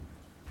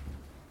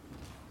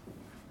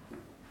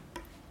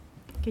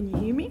Can you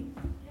hear me?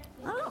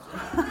 Oh,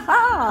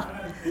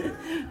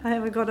 I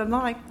haven't got a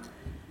mic.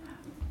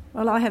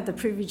 Well, I have the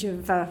privilege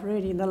of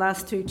reading the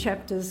last two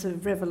chapters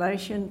of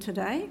Revelation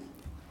today,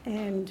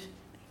 and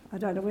I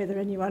don't know whether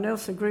anyone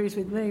else agrees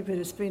with me, but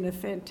it's been a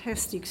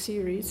fantastic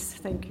series.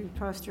 Thank you,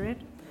 Pastor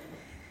Ed.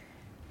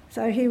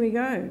 So here we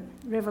go,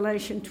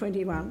 Revelation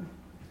 21.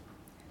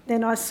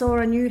 Then I saw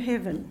a new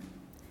heaven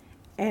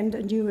and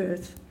a new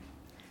earth,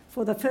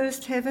 for the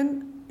first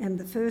heaven and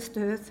the first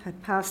earth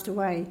had passed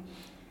away,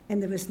 and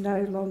there was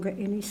no longer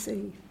any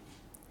sea.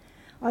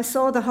 I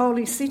saw the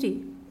holy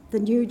city, the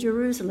new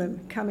Jerusalem,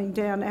 coming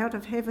down out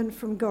of heaven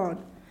from God,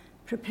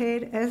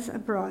 prepared as a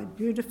bride,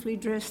 beautifully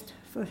dressed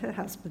for her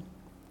husband.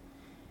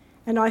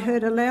 And I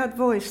heard a loud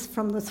voice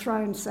from the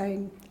throne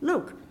saying,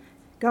 "Look,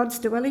 God's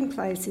dwelling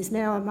place is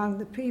now among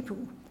the people,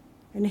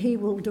 and he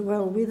will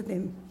dwell with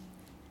them.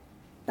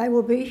 They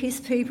will be his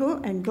people,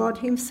 and God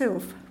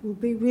himself will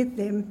be with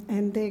them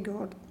and their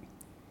God.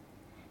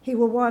 He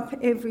will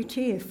wipe every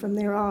tear from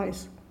their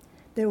eyes.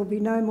 There will be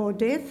no more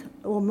death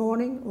or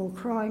mourning or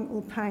crying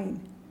or pain,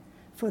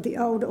 for the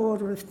old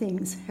order of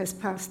things has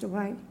passed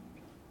away."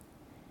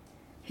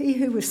 He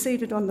who was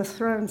seated on the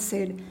throne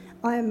said,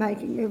 "I am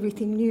making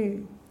everything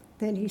new."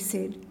 Then he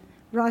said,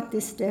 "Write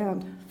this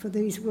down, for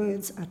these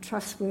words are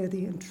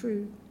trustworthy and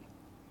true."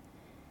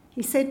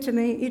 He said to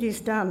me, "It is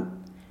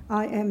done.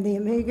 I am the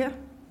Alpha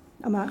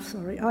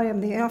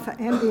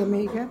and the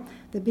Omega,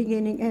 the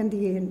beginning and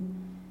the end.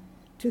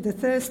 To the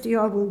thirsty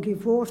I will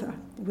give water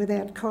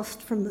without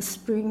cost from the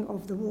spring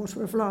of the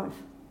water of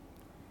life.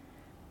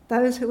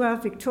 Those who are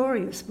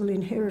victorious will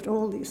inherit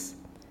all this,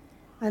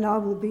 and I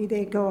will be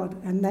their God,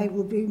 and they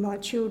will be my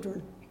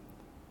children.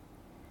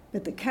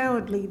 But the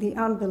cowardly, the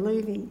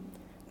unbelieving,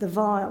 the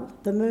vile,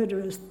 the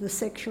murderers, the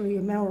sexually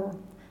immoral,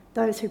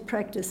 those who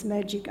practice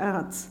magic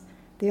arts,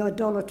 the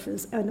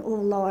idolaters, and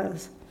all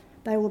liars,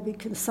 they will be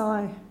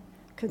consigned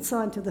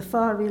to the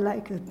fiery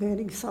lake of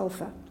burning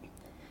sulphur.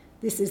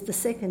 This is the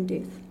second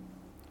death."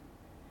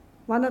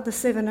 One of the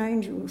seven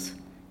angels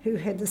who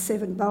had the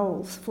seven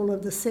bowls full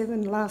of the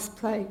seven last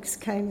plagues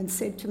came and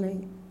said to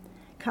me,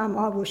 "Come,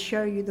 I will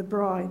show you the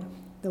bride,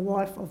 the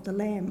wife of the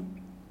Lamb."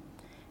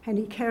 And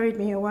he carried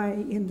me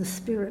away in the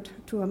spirit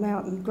to a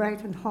mountain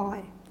great and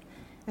high,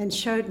 and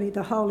showed me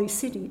the holy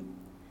city,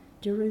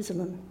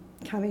 Jerusalem,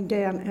 coming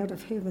down out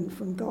of heaven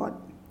from God.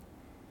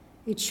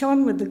 It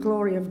shone with the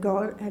glory of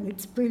God, and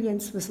its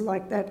brilliance was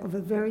like that of a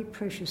very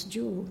precious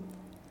jewel,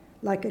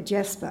 like a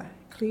jasper,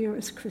 clear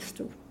as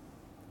crystal.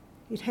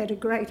 It had a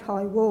great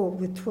high wall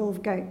with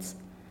 12 gates,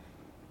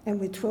 and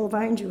with 12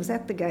 angels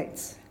at the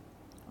gates.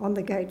 On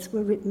the gates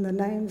were written the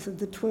names of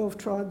the 12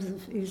 tribes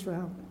of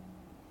Israel.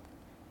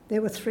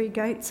 There were 3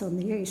 gates on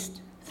the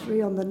east,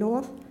 3 on the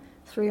north,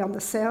 3 on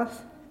the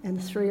south,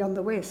 and 3 on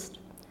the west.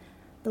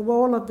 The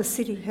wall of the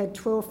city had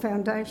 12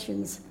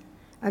 foundations,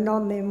 and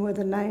on them were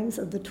the names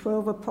of the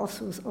 12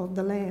 apostles of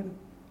the Lamb.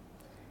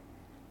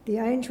 The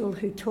angel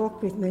who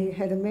talked with me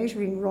had a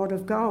measuring rod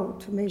of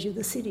gold to measure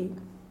the city,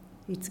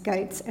 its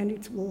gates and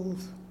its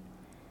walls.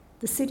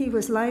 The city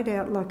was laid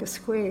out like a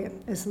square,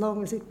 as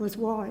long as it was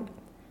wide.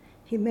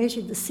 He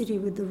measured the city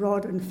with the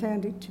rod and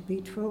found it to be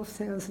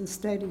 12,000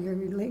 stadia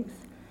in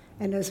length,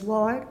 and as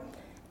wide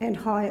and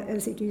high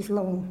as it is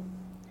long.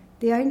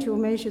 The angel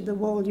measured the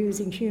wall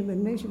using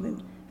human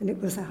measurement, and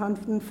it was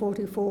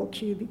 144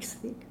 cubits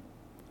thick.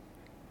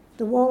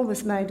 The wall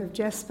was made of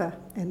jasper,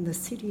 and the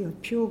city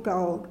of pure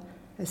gold,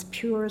 as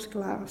pure as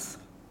glass.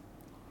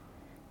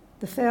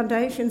 The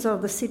foundations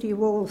of the city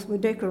walls were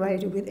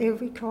decorated with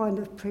every kind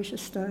of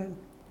precious stone.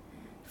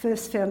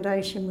 First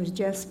foundation was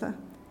jasper,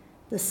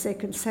 the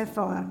second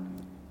sapphire,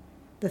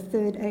 the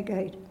third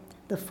agate,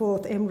 the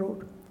fourth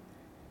emerald,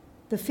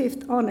 the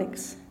fifth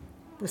onyx,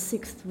 the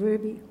sixth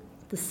ruby,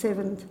 the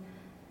seventh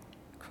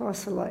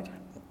chrysolite,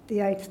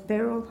 the eighth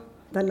beryl,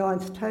 the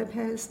ninth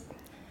topaz,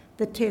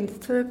 the 10th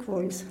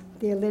turquoise,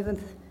 the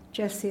 11th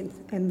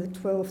jacinth, and the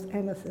 12th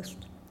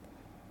amethyst.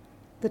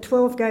 The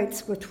 12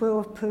 gates were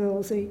 12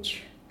 pearls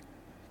each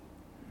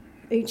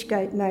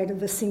gate made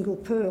of a single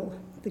pearl.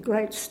 The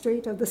great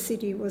street of the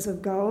city was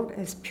of gold,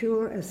 as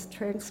pure as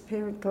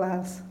transparent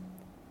glass.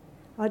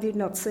 I did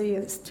not see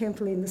its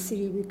temple in the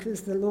city,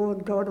 because the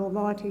Lord God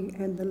Almighty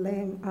and the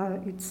Lamb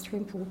are its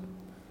temple.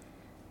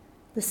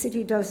 The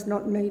city does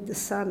not need the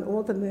sun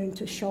or the moon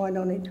to shine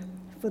on it,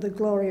 for the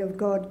glory of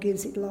God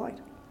gives it light,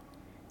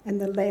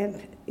 and the Lamb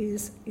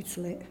is its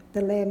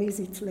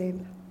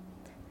lamp.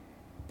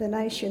 The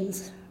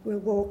nations will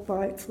walk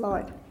by its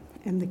light,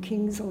 and the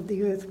kings of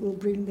the earth will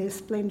bring their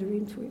splendour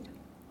into it.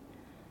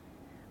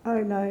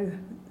 Oh no,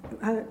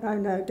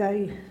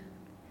 day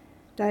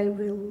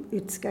will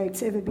its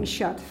gates ever be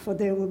shut, for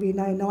there will be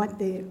no night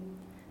there.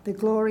 The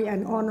glory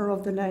and honour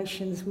of the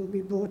nations will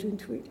be brought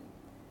into it.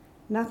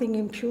 Nothing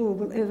impure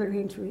will ever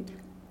enter it,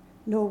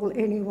 nor will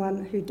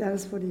anyone who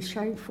does what is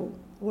shameful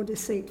or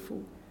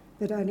deceitful,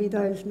 but only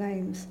those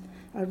names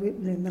are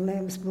written in the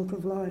Lamb's Book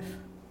of Life.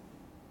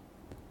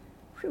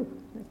 Whew,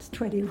 that's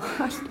 21.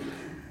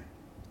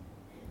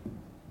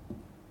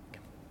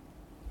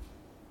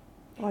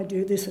 I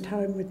do this at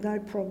home with no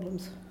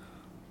problems.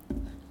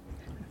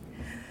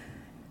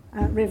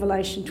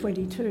 Revelation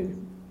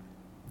 22.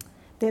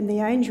 Then the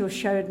angel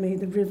showed me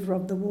the river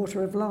of the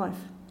water of life,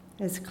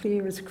 as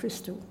clear as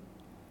crystal,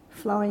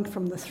 flowing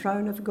from the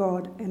throne of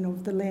God and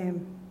of the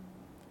Lamb.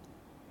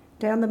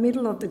 Down the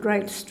middle of the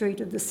great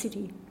street of the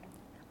city,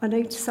 on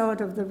each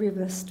side of the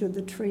river stood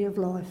the tree of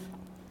life,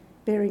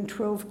 bearing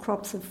 12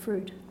 crops of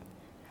fruit,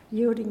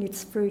 yielding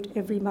its fruit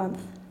every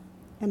month,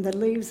 and the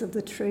leaves of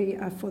the tree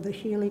are for the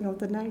healing of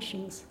the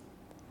nations.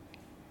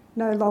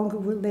 No longer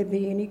will there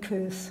be any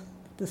curse.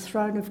 The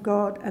throne of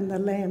God and the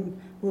Lamb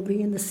will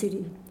be in the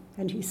city,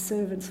 and his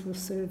servants will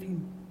serve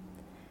him.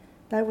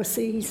 They will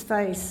see his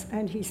face,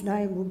 and his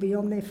name will be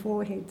on their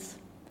foreheads.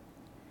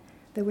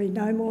 There will be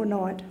no more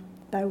night.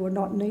 They will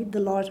not need the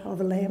light of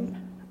a lamp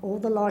or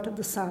the light of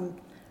the sun,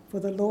 for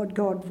the Lord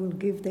God will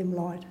give them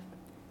light,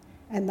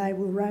 and they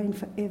will reign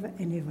forever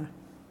and ever.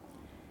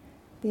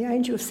 The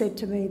angel said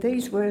to me,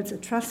 "These words are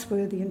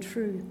trustworthy and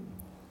true.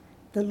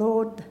 The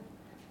Lord,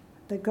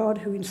 the God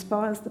who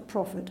inspires the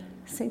prophet,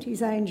 sent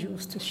his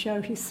angels to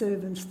show his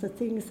servants the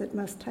things that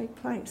must take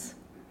place.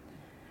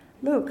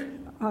 Look,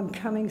 I'm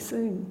coming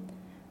soon.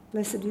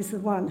 Blessed is the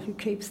one who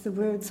keeps the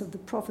words of the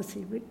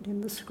prophecy written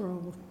in the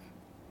scroll."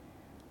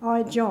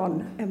 I,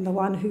 John, am the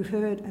one who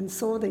heard and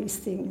saw these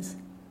things.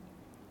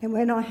 And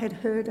when I had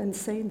heard and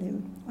seen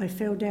them, I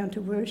fell down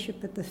to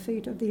worship at the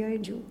feet of the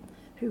angel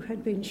who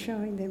had been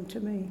showing them to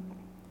me.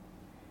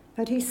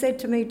 But he said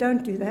to me,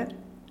 "Don't do that.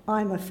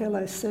 I am a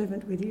fellow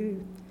servant with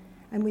you,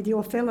 and with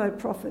your fellow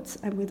prophets,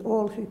 and with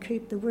all who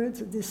keep the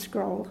words of this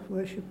scroll,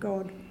 worship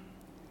God."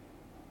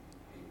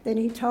 Then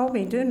he told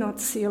me, "Do not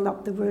seal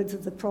up the words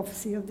of the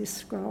prophecy of this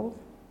scroll,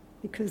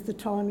 because the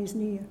time is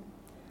near.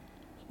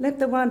 Let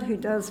the one who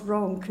does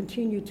wrong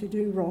continue to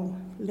do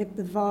wrong. Let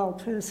the vile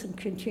person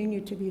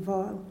continue to be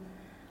vile.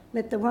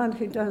 Let the one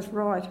who does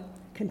right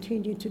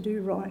continue to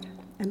do right,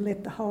 and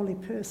let the holy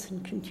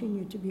person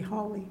continue to be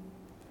holy.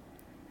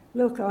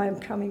 Look, I am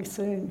coming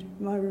soon.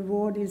 My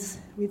reward is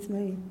with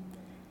me,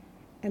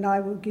 and I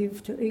will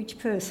give to each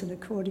person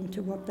according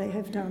to what they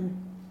have done.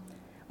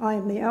 I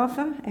am the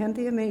Alpha and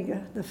the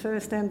Omega, the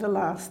first and the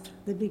last,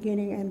 the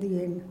beginning and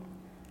the end.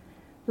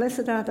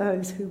 Blessed are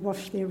those who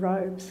wash their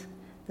robes,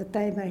 that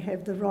they may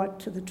have the right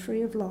to the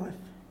tree of life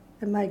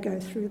and may go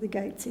through the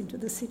gates into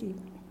the city.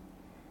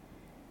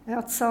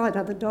 Outside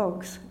are the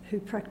dogs who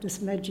practice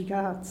magic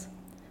arts,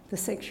 the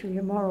sexually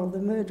immoral, the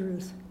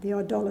murderers, the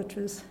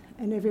idolaters,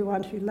 and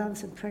everyone who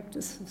loves and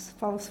practices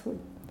falsehood.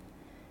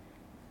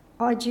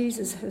 I,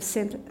 Jesus, have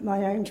sent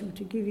my angel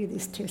to give you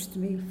this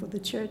testimony for the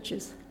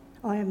churches.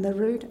 I am the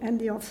root and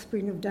the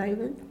offspring of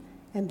David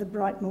and the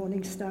bright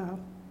morning star.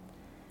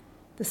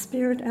 The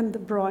Spirit and the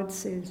bride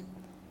says,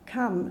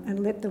 "Come, and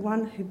let the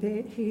one who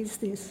hears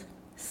this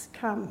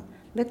come.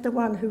 Let the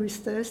one who is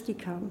thirsty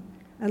come,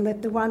 and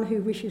let the one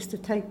who wishes to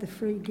take the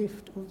free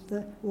gift of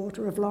the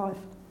water of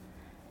life."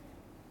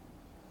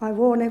 I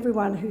warn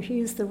everyone who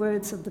hears the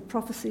words of the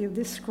prophecy of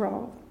this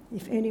scroll.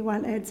 If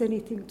anyone adds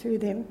anything to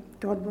them,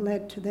 God will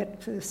add to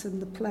that person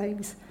the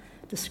plagues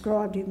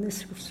described in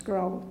this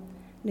scroll.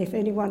 And if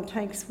anyone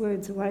takes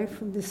words away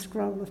from this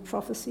scroll of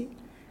prophecy,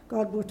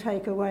 God will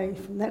take away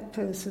from that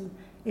person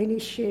any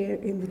share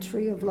in the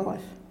tree of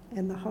life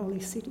and the holy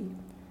city,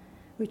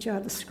 which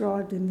are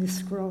described in this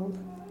scroll.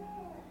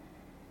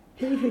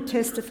 He who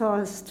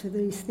testifies to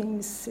these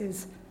things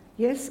says,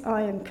 "Yes,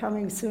 I am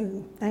coming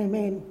soon.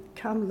 Amen.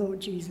 Come, Lord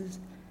Jesus."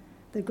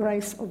 The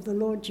grace of the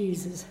Lord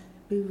Jesus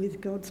be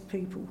with God's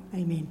people.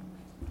 Amen.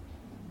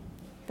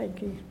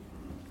 Thank you.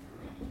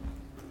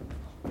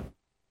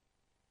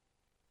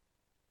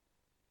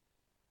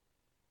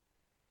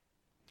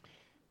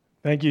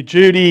 Thank you,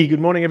 Judy. Good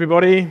morning,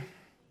 everybody.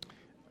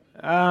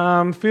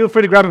 Feel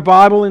free to grab a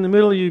Bible in the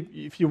middle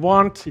if you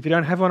want. If you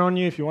don't have one on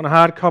you, if you want a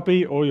hard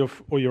copy or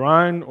your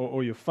own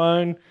or your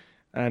phone,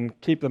 and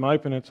keep them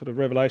open at sort of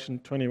Revelation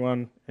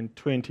 21 and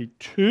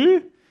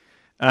 22.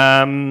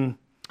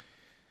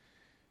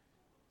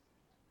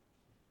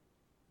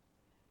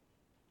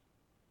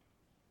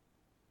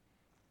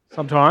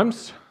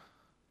 Sometimes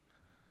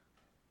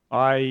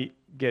I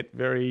get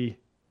very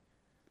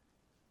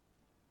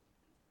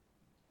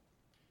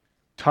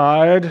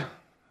tired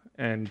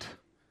and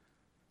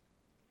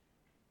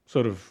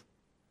sort of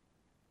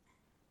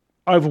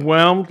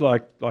overwhelmed,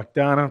 like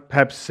Dana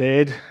perhaps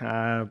said,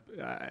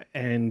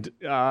 and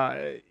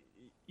I've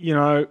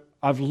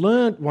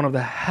learned one of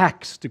the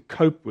hacks to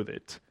cope with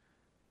it.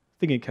 I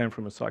think it came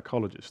from a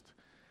psychologist.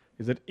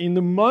 Is that in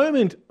the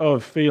moment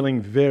of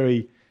feeling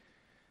very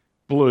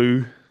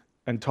blue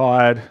and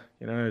tired,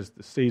 as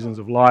the seasons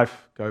of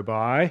life go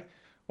by,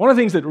 one of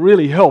the things that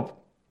really helps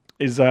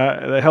is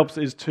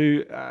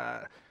to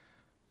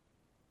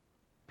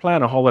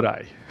plan a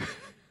holiday.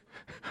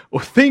 Or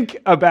think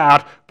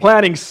about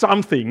planning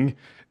something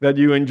that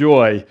you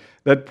enjoy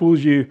that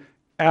pulls you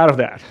out of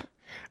that.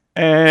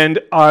 And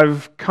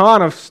I've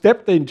kind of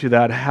stepped into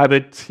that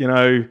habit,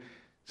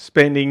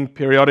 spending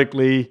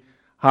periodically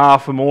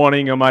half a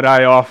morning on my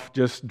day off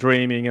just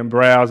dreaming and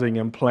browsing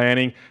and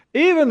planning,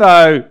 even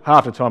though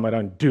half the time I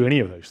don't do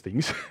any of those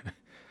things.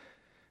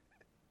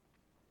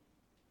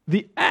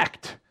 The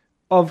act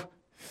of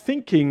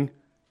thinking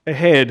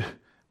ahead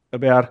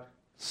about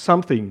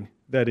something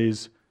that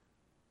is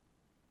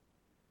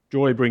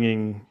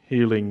joy-bringing,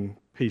 healing,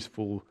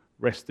 peaceful,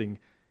 resting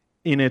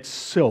in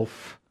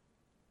itself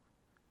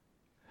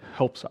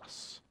helps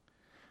us,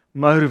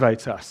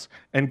 motivates us,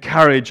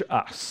 encourages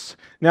us.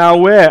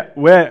 Now,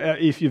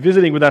 if you're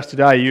visiting with us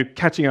today, you're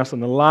catching us on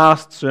the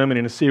last sermon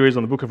in a series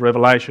on the book of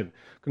Revelation.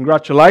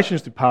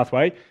 Congratulations to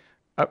Pathway.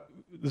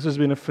 This has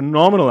been a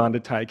phenomenal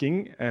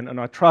undertaking, and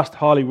I trust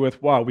highly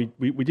worthwhile.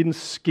 We didn't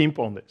skimp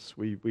on this.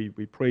 We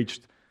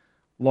preached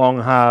long,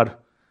 hard,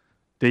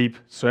 deep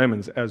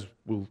sermons, as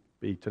will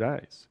be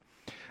today's.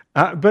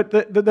 But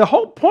the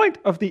whole point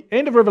of the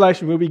end of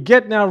Revelation, where we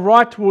get now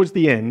right towards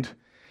the end,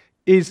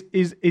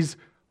 is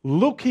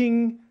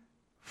looking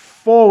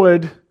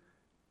forward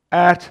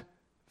at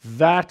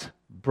that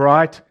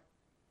bright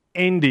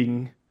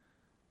ending,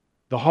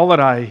 the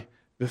holiday,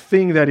 the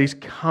thing that is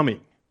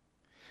coming.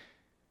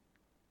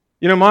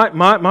 You know,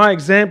 my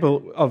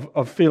example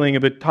of feeling a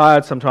bit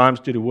tired sometimes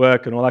due to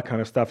work and all that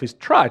kind of stuff is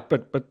trite,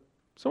 but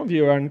some of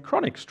you are in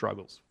chronic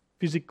struggles,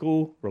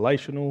 physical,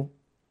 relational,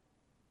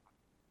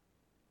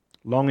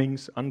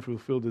 longings,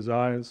 unfulfilled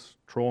desires,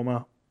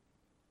 trauma.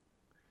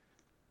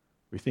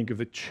 We think of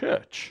the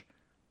church,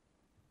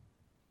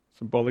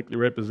 symbolically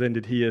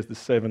represented here as the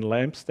 7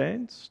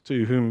 lampstands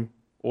to whom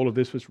all of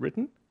this was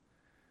written.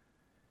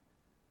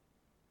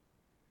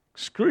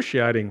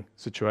 Excruciating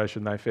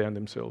situation they found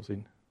themselves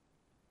in.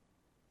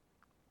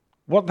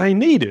 What they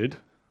needed,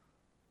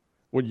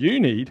 what you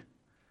need,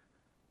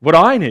 what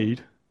I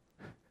need,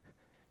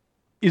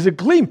 is a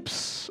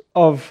glimpse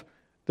of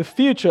the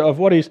future of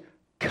what is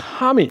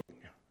coming.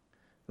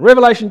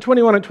 Revelation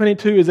 21 and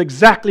 22 is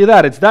exactly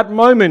that. It's that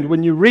moment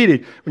when you read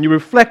it, when you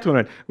reflect on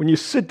it, when you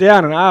sit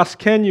down and ask,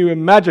 can you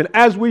imagine,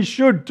 as we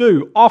should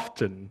do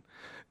often,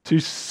 to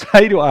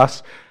say to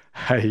us,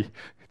 hey,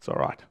 it's all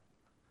right.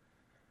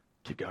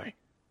 Keep going.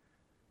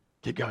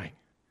 Keep going.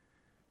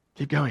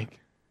 Keep going.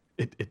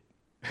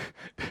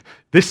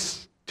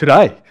 This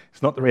today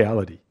is not the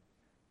reality.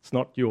 It's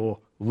not your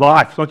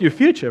life. It's not your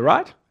future,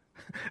 right?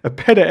 A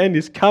better end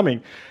is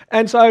coming.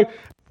 And so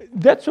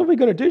that's what we're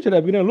going to do today.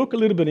 We're going to look a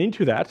little bit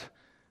into that.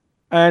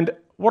 And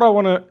what I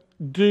want to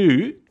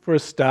do for a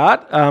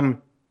start,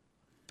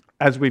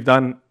 as we've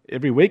done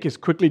every week, is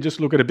quickly just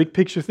look at a big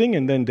picture thing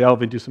and then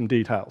delve into some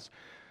details.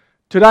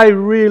 Today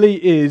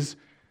really is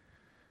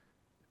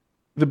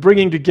the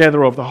bringing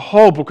together of the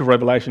whole book of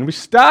Revelation. We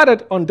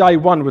started on day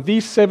 1 with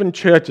these 7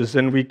 churches,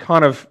 and we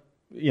kind of,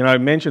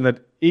 mentioned that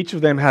each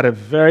of them had a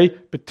very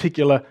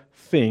particular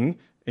thing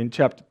in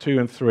chapter 2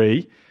 and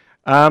 3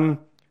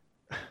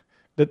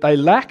 that they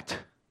lacked,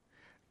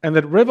 and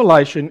that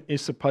Revelation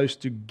is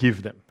supposed to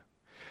give them.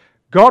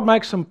 God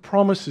makes some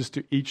promises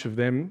to each of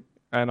them,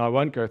 and I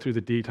won't go through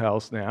the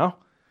details now,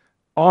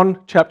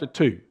 on chapter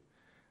 2.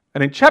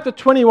 And in chapter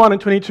 21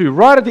 and 22,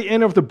 right at the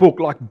end of the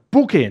book, like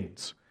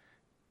bookends,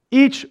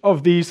 each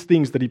of these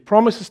things that he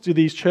promises to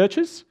these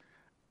churches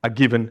are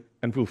given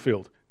and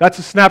fulfilled. That's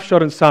a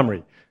snapshot and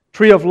summary.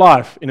 Tree of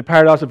life in the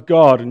paradise of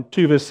God in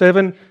 2 verse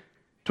 7,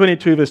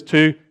 22 verse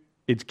 2,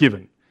 it's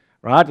given.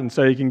 Right? And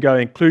so you can go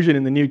inclusion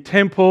in the new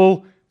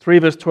temple, 3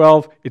 verse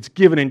 12, it's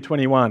given in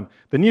 21.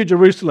 The new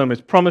Jerusalem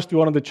is promised to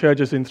one of the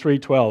churches in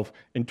 3:12.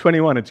 In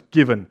 21, it's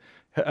given.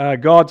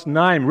 God's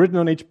name written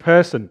on each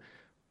person,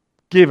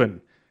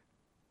 given.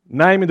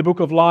 Name in the book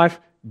of life,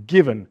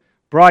 given.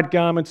 Bright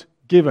garments,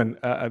 given.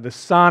 The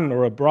sun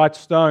or a bright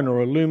stone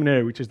or a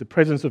luminary, which is the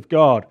presence of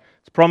God.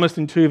 It's promised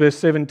in 2 verse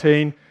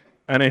 17,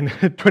 and in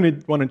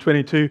 21 and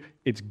 22,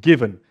 it's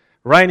given.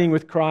 Reigning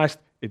with Christ,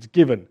 it's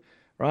given.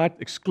 Right?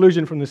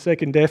 Exclusion from the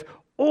second death.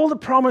 All the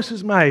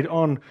promises made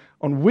on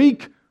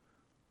week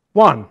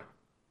 1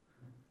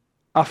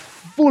 are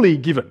fully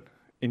given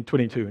in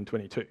 22 and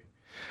 22.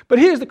 But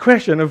here's the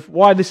question of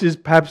why this is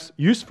perhaps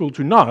useful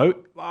to know.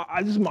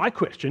 This is my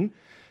question.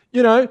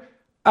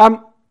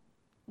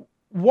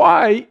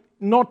 Why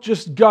not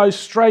just go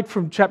straight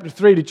from chapter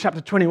 3 to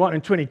chapter 21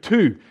 and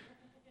 22?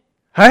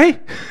 Hey?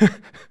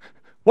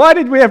 Why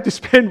did we have to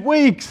spend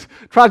weeks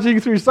trudging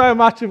through so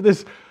much of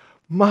this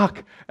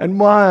muck and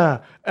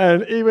mire,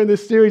 and even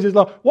this series is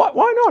long?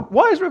 Why not?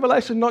 Why is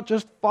Revelation not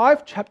just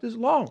 5 chapters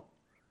long?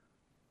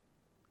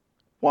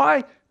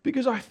 Why?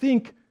 Because I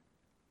think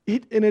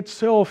it in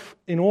itself,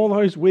 in all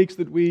those weeks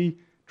that we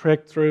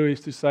trekked through,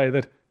 is to say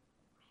that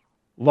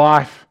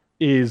life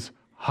is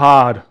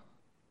hard.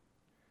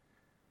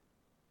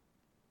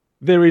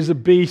 There is a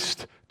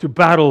beast to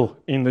battle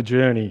in the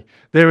journey.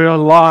 There are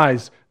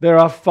lies, there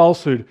are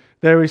falsehood,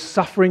 there is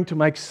suffering to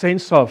make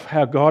sense of,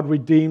 how God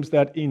redeems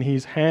that in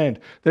his hand.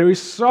 There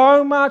is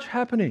so much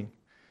happening,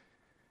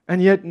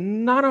 and yet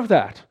none of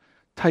that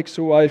takes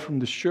away from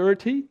the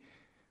surety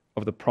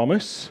of the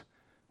promise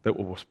that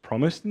what was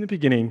promised in the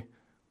beginning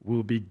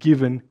will be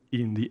given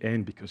in the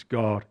end, because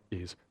God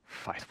is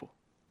faithful.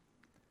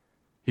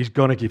 He's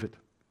going to give it.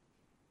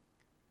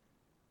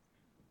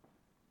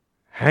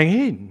 Hang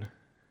in.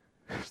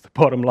 It's the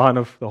bottom line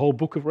of the whole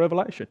book of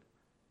Revelation,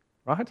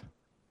 right?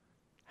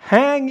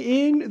 Hang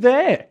in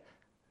there.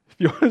 If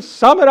you want to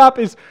sum it up,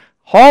 is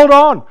Hold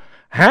on.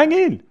 Hang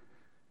in.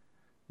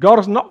 God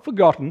has not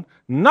forgotten.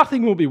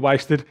 Nothing will be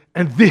wasted.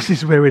 And this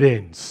is where it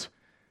ends.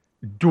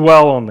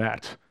 Dwell on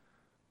that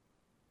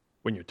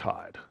when you're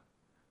tired.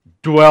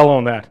 Dwell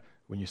on that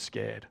when you're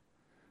scared.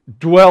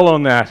 Dwell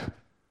on that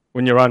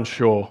when you're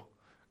unsure.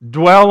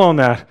 Dwell on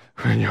that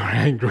when you're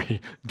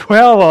angry.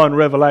 Dwell on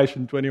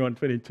Revelation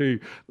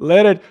 21:22.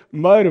 Let it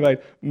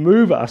motivate,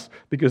 move us,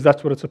 because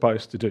that's what it's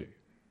supposed to do.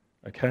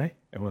 Okay?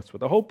 And that's what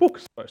the whole book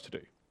is supposed to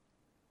do.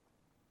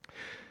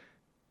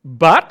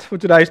 But for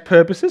today's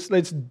purposes,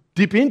 let's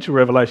dip into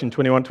Revelation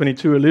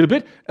 21:22 a little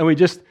bit, and we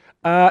just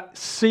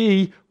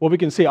see what we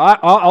can see.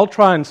 I'll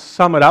try and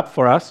sum it up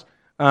for us.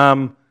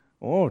 I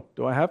don't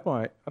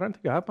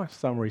think I have my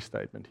summary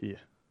statement here.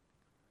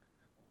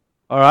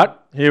 All right,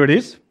 here it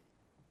is.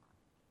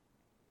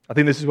 I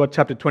think this is what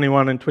chapter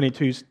 21 and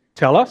 22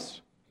 tell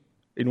us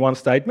in one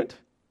statement.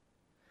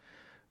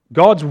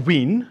 God's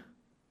win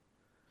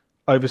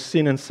over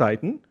sin and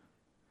Satan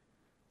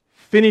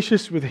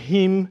finishes with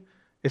him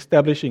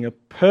establishing a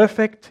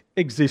perfect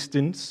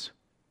existence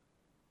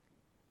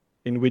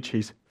in which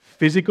his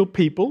physical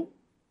people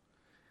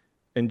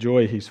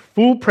enjoy his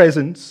full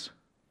presence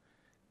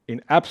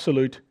in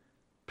absolute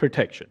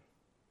protection.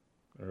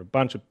 There are a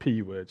bunch of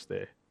P words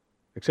there,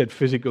 except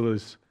physical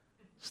is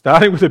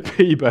starting with a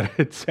P, but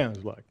it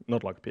sounds like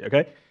not like a P,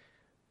 okay?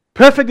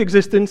 Perfect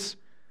existence,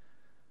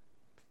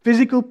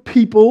 physical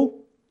people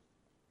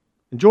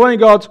enjoying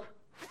God's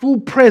full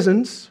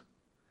presence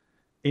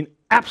in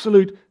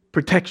absolute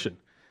protection.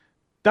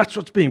 That's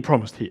what's being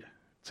promised here.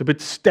 It's a bit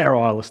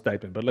sterile a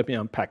statement, but let me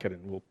unpack it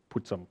and we'll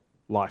put some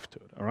life to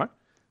it, all right?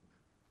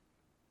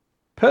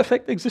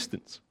 Perfect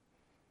existence.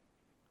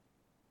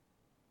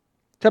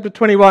 Chapter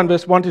 21,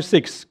 verse 1 to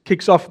 6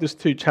 kicks off these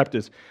two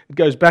chapters. It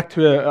goes back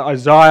to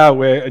Isaiah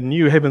where a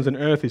new heavens and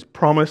earth is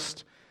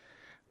promised.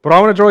 But I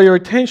want to draw your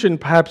attention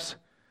perhaps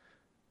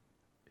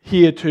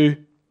here to,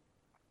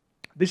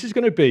 this is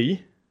going to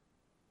be,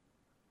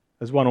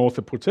 as one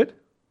author puts it,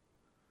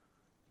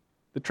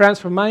 the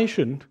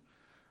transformation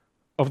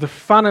of the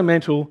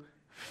fundamental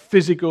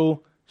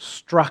physical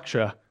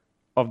structure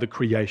of the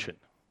creation.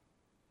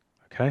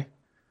 Okay?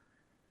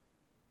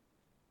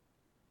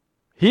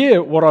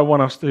 Here, what I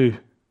want us to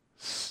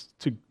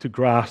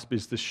grasp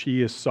is the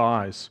sheer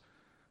size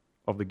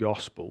of the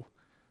gospel,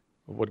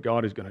 of what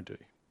God is going to do.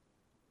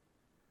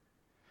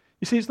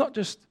 You see, it's not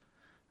just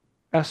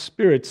our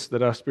spirits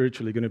that are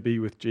spiritually going to be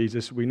with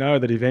Jesus. We know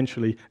that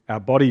eventually our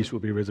bodies will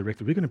be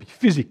resurrected. We're going to be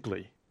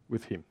physically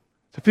with him.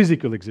 It's a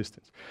physical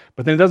existence.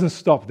 But then it doesn't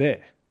stop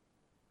there.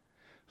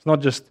 It's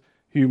not just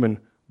human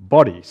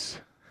bodies.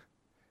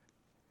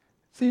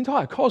 It's the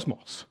entire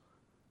cosmos.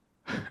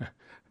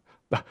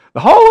 The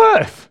whole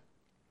earth.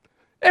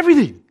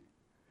 Everything.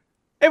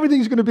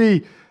 Everything's going to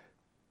be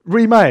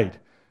remade.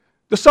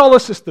 The solar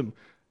system.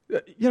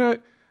 The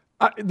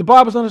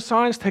Bible's not a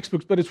science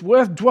textbook, but it's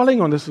worth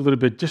dwelling on this a little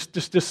bit,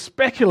 just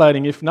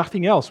speculating if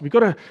nothing else. We've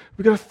got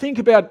to think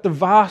about the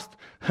vast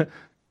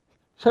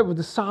shape of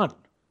the sun.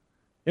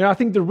 I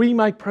think the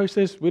remake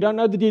process, we don't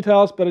know the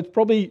details, but it's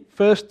probably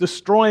first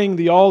destroying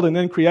the old and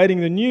then creating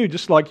the new,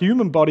 just like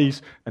human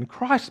bodies and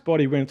Christ's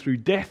body went through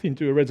death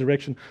into a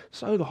resurrection,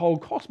 so the whole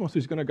cosmos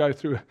is going to go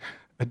through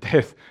a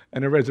death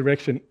and a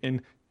resurrection,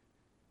 and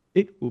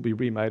it will be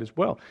remade as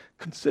well.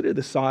 Consider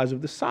the size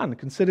of the sun.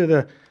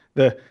 Consider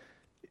the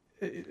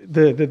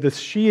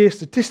sheer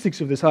statistics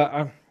of this.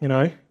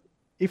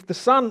 If the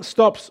sun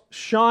stops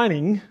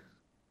shining,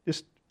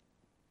 just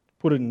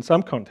put it in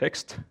some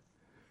context,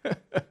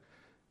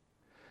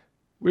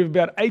 we have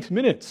about 8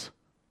 minutes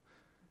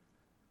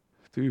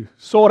to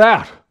sort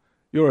out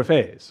your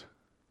affairs.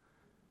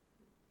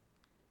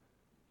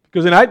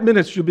 Because in 8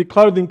 minutes, you'll be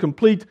clothed in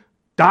complete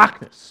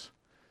darkness.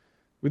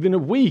 Within a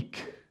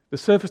week, the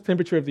surface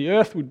temperature of the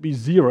earth would be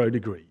 0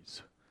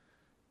 degrees.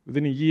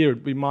 Within a year, it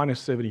would be minus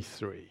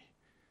 73.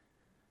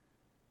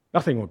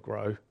 Nothing will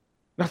grow.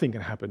 Nothing can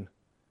happen.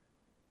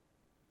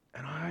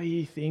 And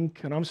I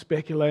think, and I'm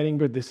speculating,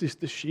 but this is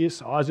the sheer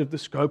size of the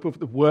scope of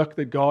the work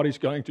that God is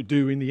going to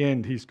do in the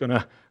end. He's going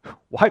to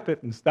wipe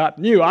it and start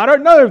new. I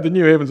don't know if the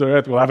new heavens and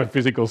earth will have a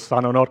physical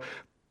sun or not,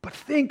 but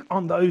think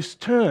on those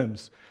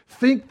terms.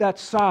 Think that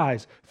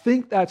size.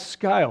 Think that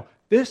scale.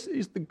 This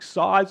is the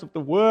size of the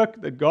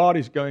work that God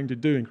is going to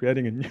do in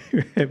creating a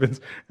new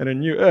heavens and a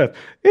new earth.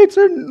 It's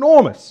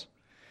enormous.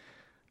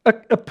 A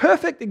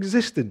perfect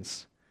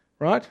existence,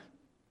 right?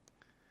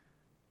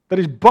 That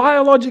is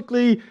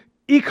biologically,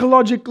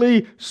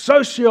 ecologically,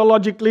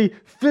 sociologically,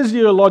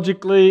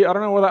 physiologically, I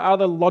don't know what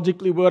other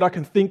logically word I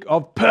can think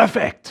of,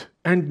 perfect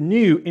and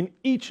new in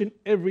each and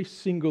every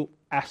single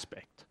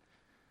aspect.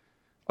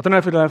 I don't know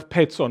if it'll have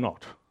pets or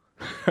not,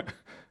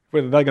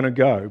 whether they're going to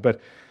go,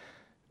 but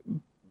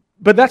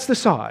that's the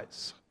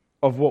size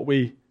of what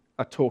we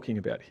are talking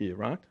about here,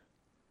 right?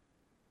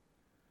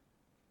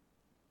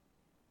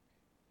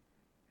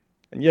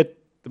 And yet,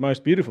 the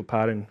most beautiful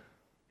part in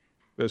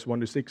verse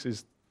 1 to 6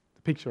 is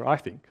the picture, I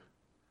think,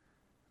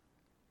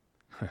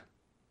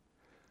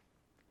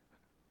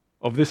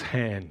 of this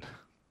hand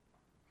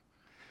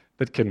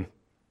that can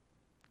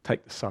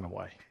take the sun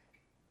away.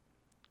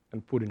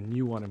 and put a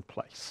new one in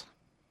place.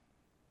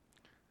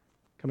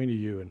 Coming to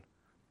you and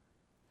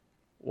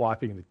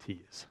wiping the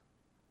tears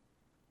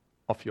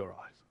off your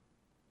eyes.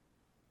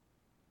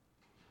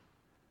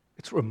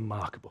 It's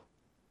remarkable.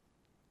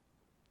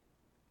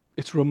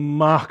 It's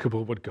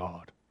remarkable what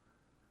God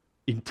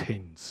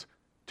intends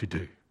to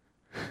do.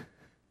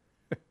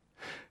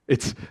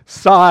 Its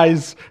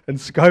size and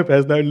scope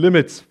has no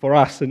limits for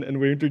us, and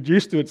we're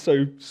introduced to it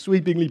so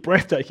sweepingly,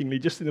 breathtakingly,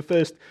 just in the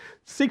first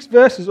 6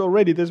 verses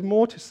already. There's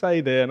more to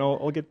say there, and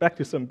I'll get back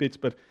to some bits,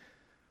 but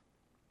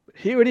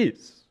here it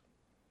is.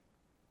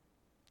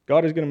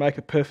 God is going to make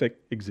a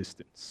perfect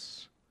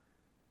existence,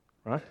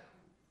 right?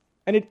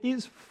 And it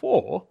is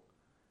for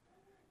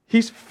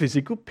His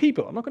physical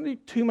people. I'm not going to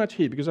do too much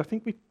here because I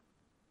think we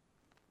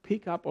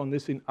pick up on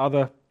this in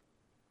other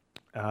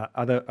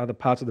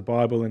parts of the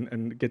Bible,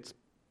 and it gets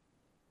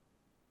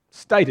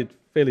stated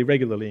fairly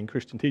regularly in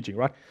Christian teaching,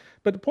 right?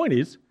 But the point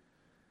is,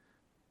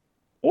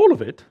 all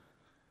of it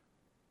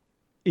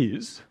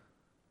is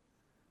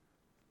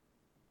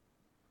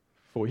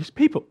for His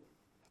people.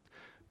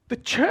 The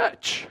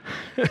church.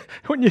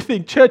 When you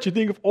think church, you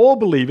think of all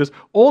believers,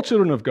 all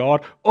children of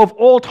God, of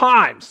all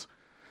times.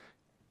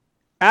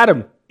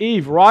 Adam,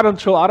 Eve, right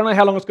until, I don't know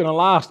how long it's going to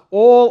last,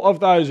 all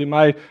of those who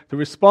made the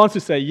response to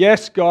say,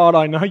 yes, God,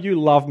 I know you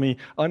love me,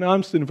 I know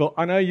I'm sinful,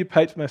 I know you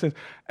paid for my sins,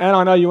 and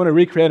I know you want to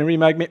recreate and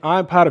remake me,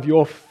 I'm part of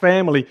your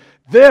family.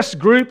 This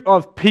group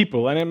of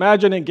people, and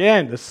imagine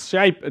again the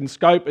shape and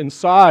scope and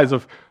size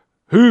of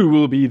who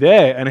will be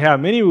there and how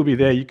many will be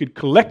there. You could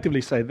collectively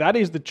say that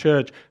is the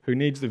church who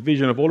needs the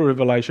vision of all of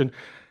Revelation.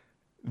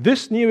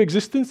 This new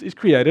existence is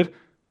created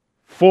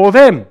for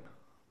them.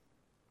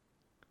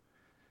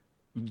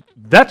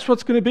 That's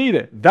what's going to be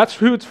there. That's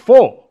who it's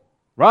for,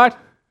 right?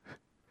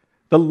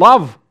 The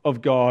love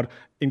of God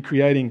in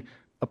creating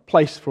a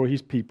place for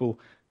His people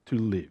to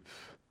live.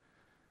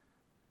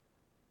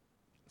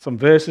 Some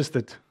verses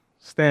that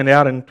stand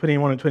out in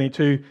 21 and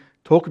 22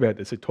 talk about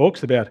this. It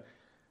talks about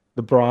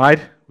the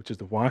bride, which is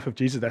the wife of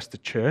Jesus, that's the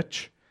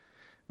church.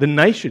 The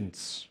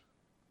nations.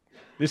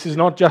 This is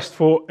not just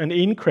for an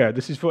in crowd.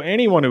 This is for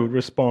anyone who would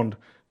respond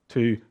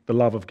to the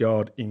love of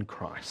God in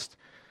Christ.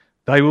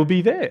 They will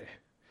be there.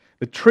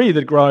 The tree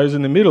that grows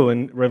in the middle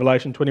in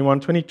Revelation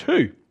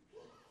 21:22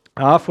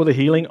 are for the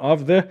healing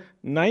of the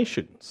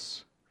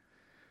nations.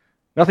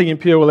 Nothing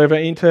impure will ever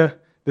enter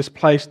this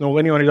place, nor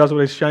anyone who does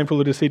what is shameful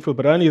or deceitful,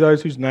 but only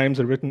those whose names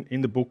are written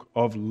in the book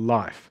of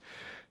life.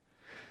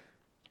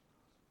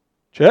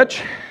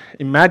 Church,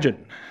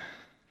 imagine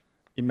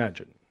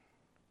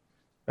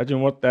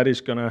what that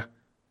is going to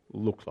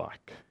look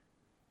like.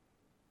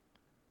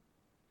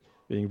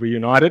 Being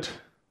reunited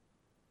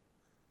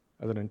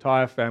as an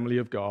entire family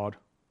of God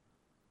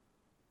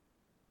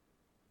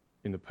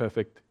in the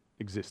perfect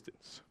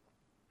existence.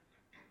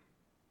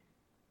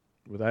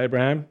 With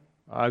Abraham,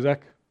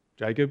 Isaac,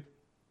 Jacob,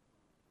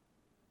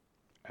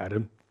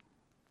 Adam,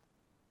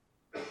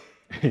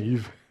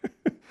 Eve.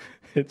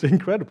 It's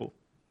incredible.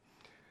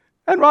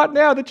 And right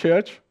now the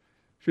church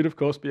should of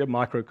course be a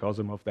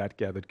microcosm of that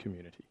gathered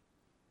community.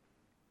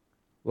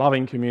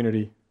 Loving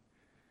community,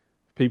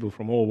 people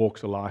from all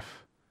walks of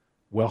life,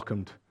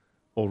 welcomed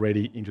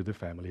already into the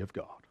family of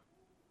God.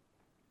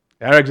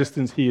 Our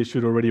existence here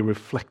should already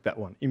reflect that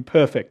one.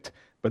 Imperfect,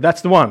 but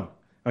that's the one,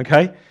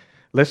 okay?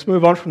 Let's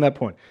move on from that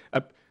point.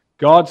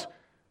 God's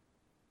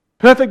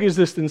perfect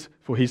existence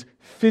for His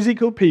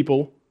physical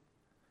people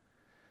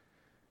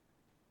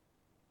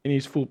in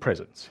His full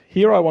presence.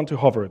 Here I want to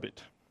hover a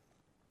bit.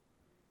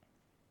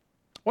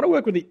 I want to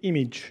work with the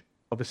image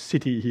of a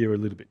city here a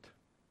little bit.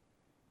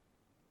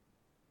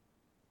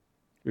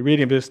 We read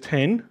in verse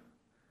 10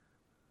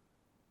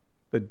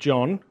 that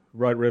John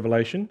wrote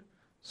Revelation,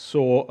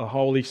 saw a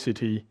holy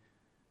city,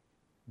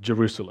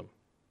 Jerusalem.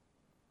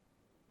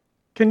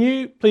 Can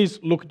you please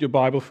look at your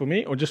Bible for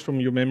me, or just from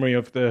your memory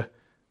of the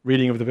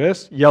reading of the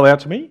verse, yell out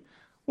to me?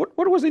 What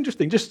was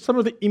interesting? Just some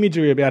of the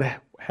imagery about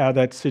how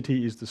that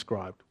city is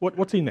described.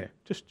 What's in there?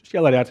 Just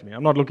yell it out to me.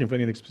 I'm not looking for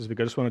anything specific.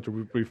 I just wanted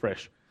to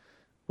refresh.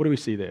 What do we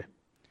see there?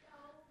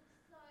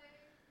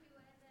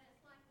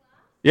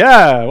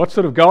 Yeah, what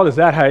sort of gold is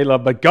that, hey,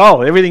 love? But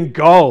gold, everything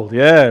gold.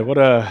 Yeah, what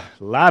a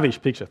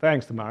lavish picture.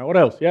 Thanks, Tamara. What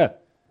else? Yeah,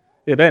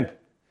 Ben.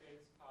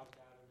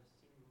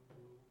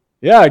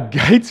 Yeah,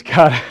 gates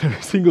cut out of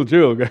a single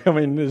jewel. I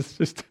mean, it's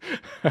just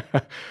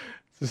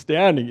it's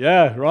astounding.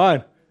 Yeah,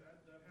 right.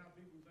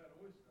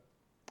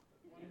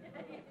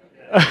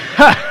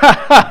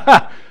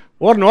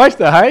 What an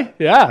oyster, hey?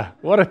 Yeah,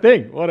 what a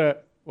thing. What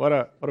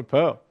a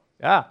pearl.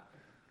 Yeah.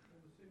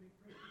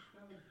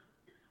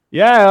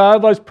 Yeah,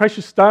 those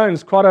precious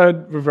stones, quite a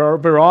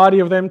variety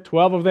of them,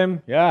 12 of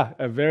them. Yeah,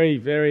 a very,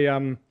 very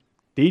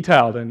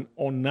detailed and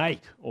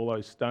ornate, all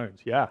those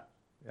stones. Yeah.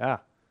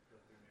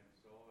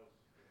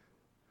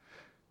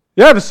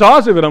 Yeah, the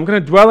size of it, I'm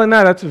going to dwell on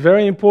that. That's a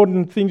very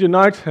important thing to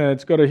note.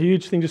 It's got a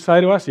huge thing to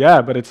say to us.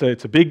 Yeah, but it's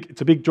a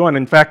big joint.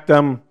 In fact,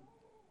 let's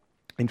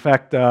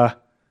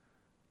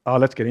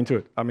get into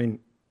it. I mean,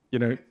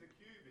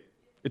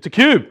 It's a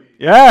cube.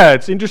 Yeah,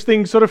 it's an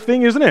interesting sort of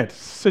thing, isn't it?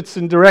 Sits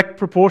in direct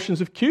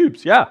proportions of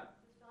cubes. Yeah.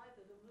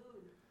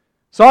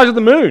 Size of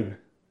the moon.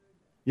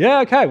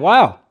 Yeah, okay,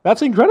 wow.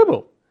 That's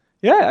incredible.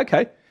 Yeah,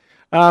 okay.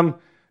 That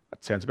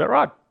sounds about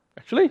right,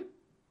 actually.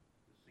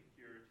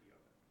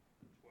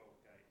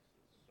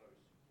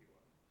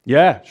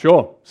 Yeah,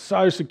 sure.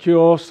 So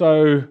secure,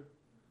 so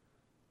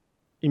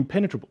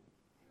impenetrable.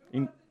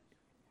 Who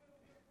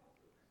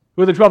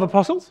are the 12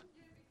 apostles?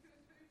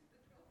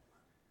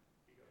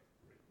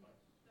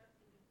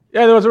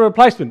 Yeah, there was a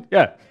replacement.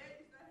 Yeah.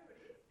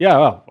 Yeah,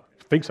 well,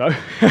 I think so.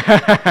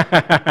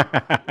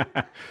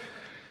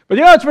 But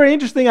it's very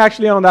interesting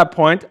actually on that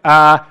point,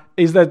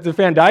 is that the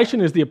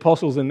foundation is the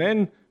apostles and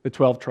then the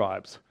 12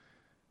 tribes.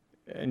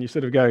 And you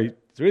sort of go,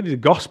 it's really the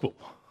gospel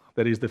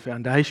that is the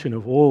foundation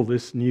of all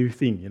this new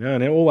thing,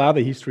 and all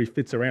other history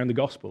fits around the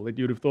gospel. That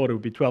you'd have thought it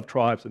would be 12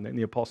 tribes and then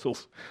the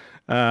apostles.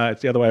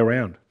 It's the other way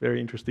around. Very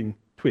interesting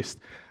twist.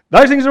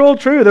 Those things are all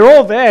true. They're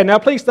all there. Now,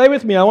 please stay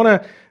with me. I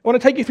want to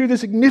take you through the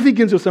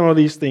significance of some of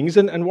these things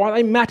and why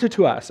they matter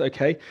to us,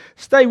 okay?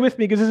 Stay with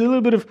me because there's a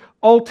little bit of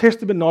Old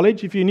Testament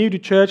knowledge. If you're new to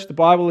church, the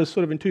Bible is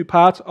sort of in two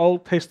parts,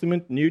 Old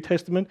Testament, New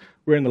Testament.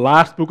 We're in the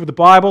last book of the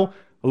Bible.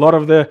 A lot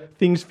of the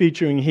things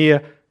featuring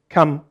here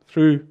come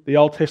through the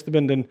Old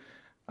Testament, and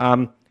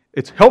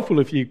it's helpful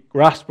if you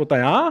grasp what they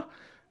are,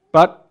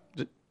 but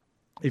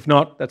if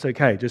not, that's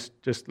okay. Just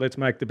let's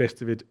make the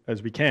best of it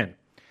as we can.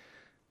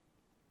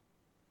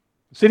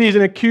 The city is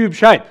in a cube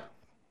shape.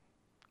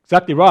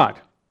 Exactly right.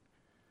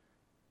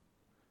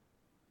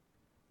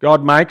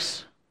 God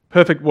makes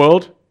perfect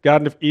world,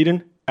 Garden of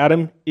Eden,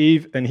 Adam,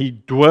 Eve, and he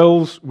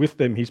dwells with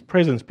them, his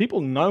presence.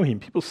 People know him,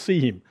 people see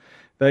him.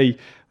 They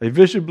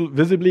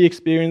visibly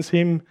experience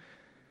him.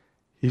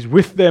 He's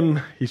with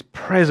them, his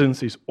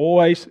presence is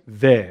always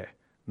there,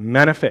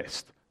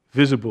 manifest,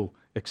 visible,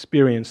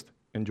 experienced,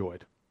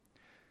 enjoyed.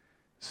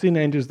 Sin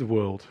enters the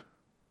world,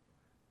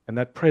 and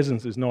that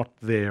presence is not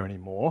there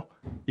anymore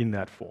in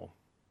that form.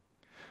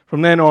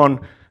 From then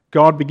on,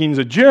 God begins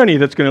a journey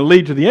that's going to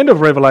lead to the end of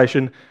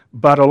Revelation,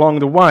 but along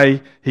the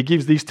way, he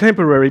gives these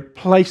temporary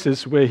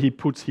places where he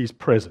puts his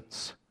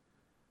presence.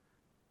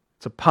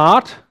 It's a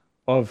part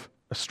of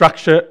a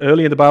structure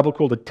early in the Bible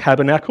called the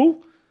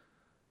tabernacle,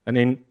 and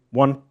in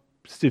one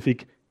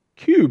specific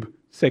cube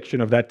section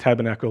of that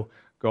tabernacle,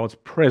 God's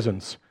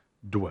presence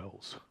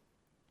dwells.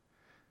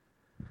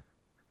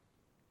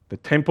 The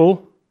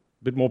temple,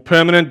 a bit more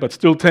permanent but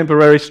still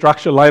temporary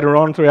structure later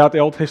on throughout the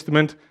Old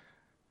Testament,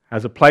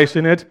 has a place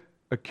in it,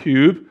 a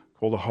cube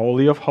called the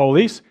Holy of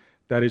Holies.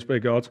 That is where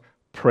God's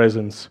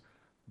presence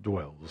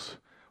dwells.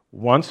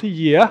 Once a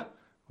year,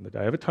 on the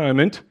Day of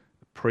Atonement,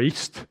 the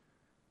priest,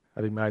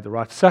 having made the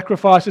right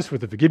sacrifices for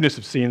the forgiveness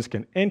of sins,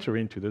 can enter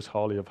into this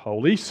Holy of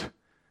Holies.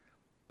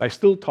 They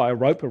still tie a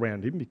rope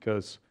around him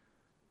because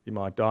he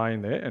might die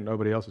in there and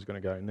nobody else is going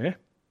to go in there,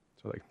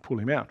 so they can pull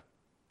him out.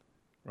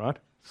 Right?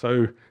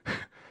 So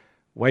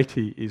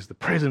weighty is the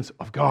presence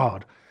of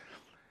God.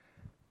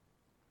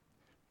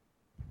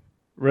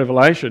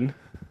 Revelation,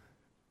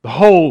 the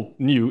whole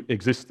new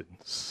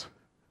existence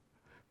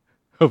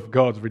of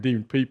God's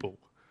redeemed people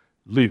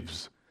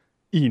lives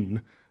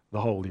in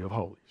the Holy of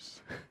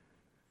Holies.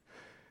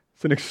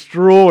 It's an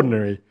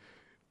extraordinary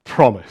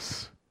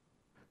promise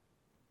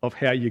of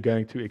how you're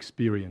going to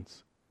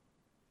experience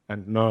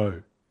and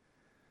know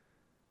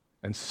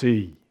and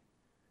see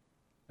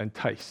and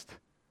taste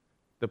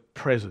the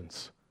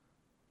presence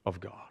of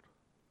God.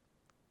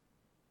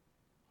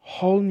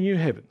 Whole new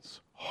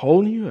heavens,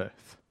 whole new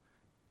earth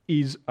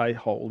is a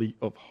holy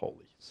of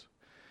holies.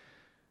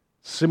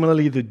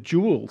 Similarly, the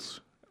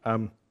jewels,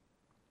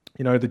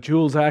 the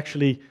jewels are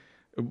actually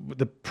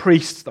the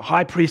priests, the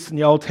high priests in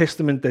the Old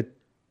Testament that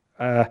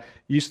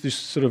used to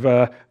sort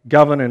of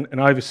govern and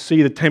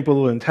oversee the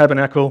temple and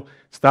tabernacle.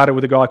 Started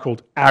with a guy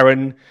called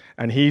Aaron,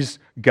 and his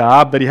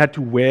garb that he had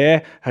to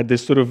wear had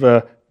this sort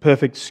of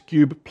perfect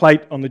skewed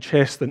plate on the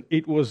chest, and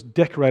it was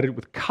decorated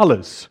with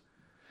colours,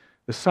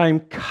 the same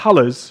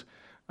colours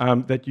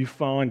that you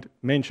find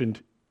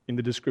mentioned in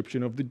the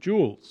description of the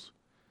jewels.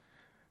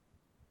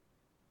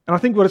 And I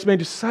think what it's meant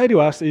to say to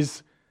us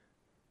is,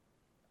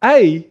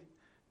 A,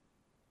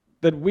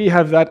 that we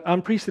have that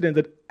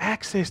unprecedented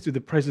access to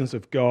the presence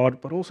of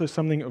God, but also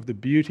something of the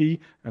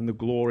beauty and the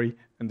glory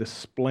and the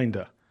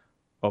splendour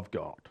of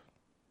God.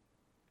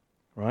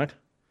 Right?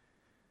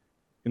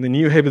 In the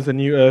new heavens and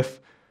new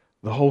earth,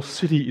 the whole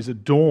city is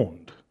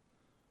adorned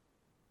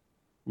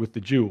with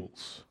the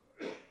jewels.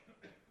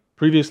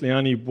 Previously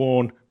only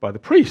worn by the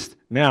priest,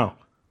 now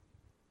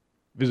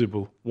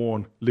visible,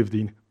 worn, lived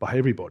in by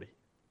everybody.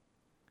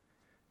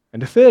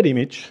 And the third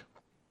image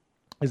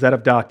is that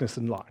of darkness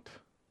and light.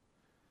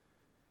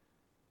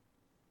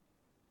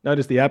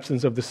 Notice the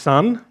absence of the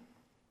sun.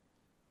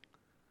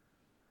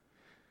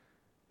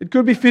 It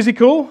could be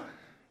physical,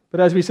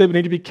 but as we said, we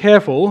need to be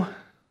careful.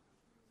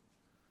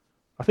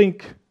 I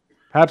think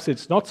perhaps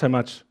it's not so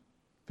much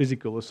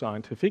physical or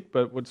scientific,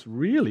 but what's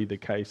really the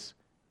case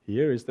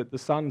here is that the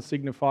sun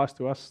signifies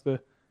to us the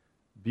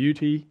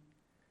beauty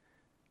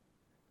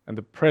and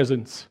the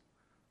presence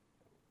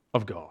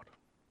of God.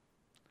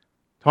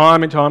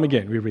 Time and time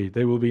again we read,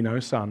 there will be no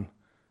sun.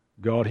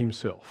 God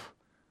himself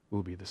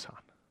will be the sun.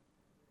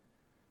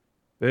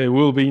 There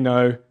will be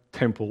no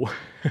temple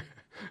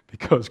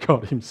because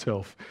God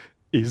himself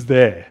is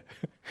there.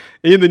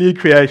 In the new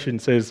creation,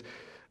 says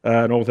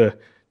an author,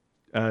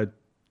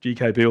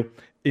 G.K. Beale,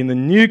 in the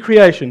new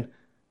creation,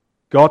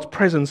 God's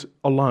presence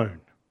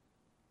alone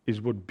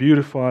is what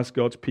beautifies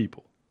God's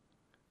people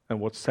and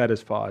what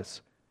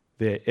satisfies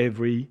their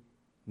every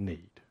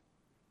need.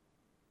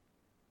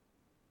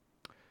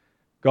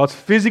 God's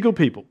physical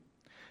people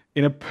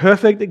in a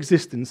perfect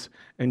existence,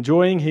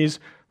 enjoying his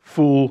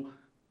full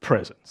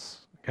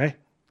presence. Okay?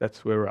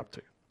 That's where we're up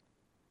to.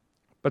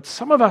 But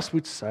some of us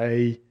would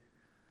say,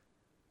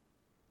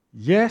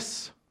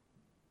 yes,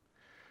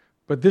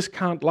 but this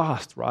can't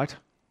last, right?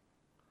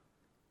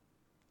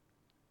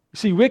 You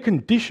see, we're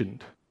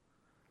conditioned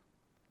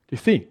to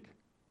think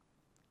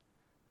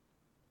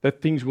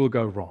that things will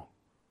go wrong.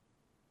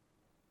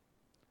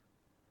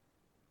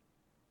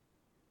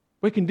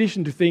 We're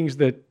conditioned to think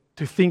that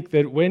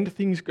when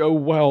things go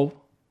well,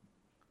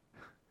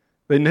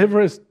 they're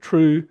never as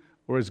true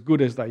or as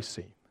good as they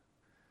seem.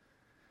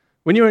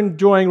 When you're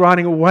enjoying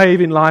riding a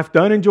wave in life,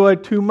 don't enjoy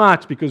it too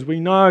much because we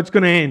know it's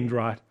going to end,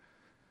 right?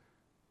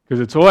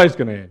 Because it's always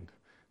going to end.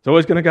 It's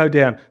always going to go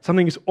down.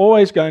 Something is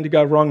always going to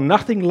go wrong.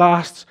 Nothing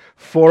lasts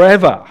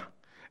forever.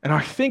 And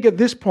I think at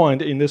this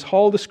point in this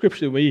whole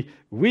description,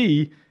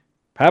 we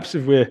perhaps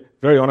if we're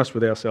very honest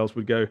with ourselves,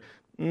 would go,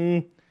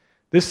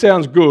 this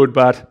sounds good,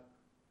 but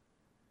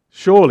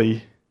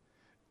surely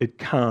it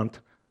can't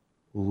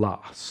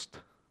last.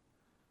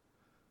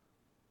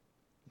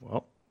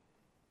 Well,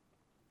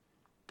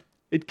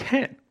 it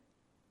can.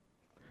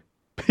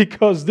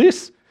 Because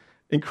this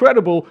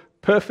incredible,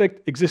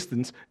 perfect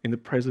existence in the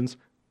presence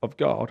of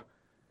God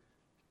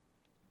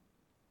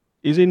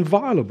is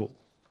inviolable.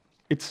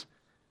 It's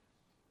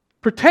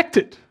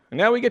protected. And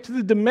now we get to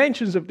the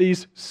dimensions of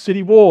these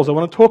city walls. I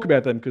want to talk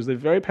about them because they're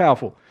very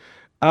powerful.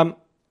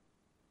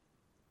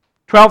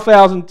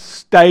 12,000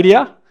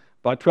 stadia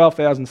by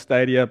 12,000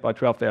 stadia by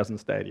 12,000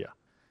 stadia.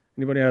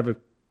 Anybody have a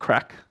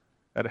crack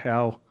at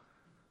how?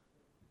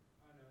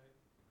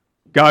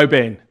 Go,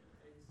 Ben. It's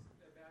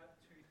about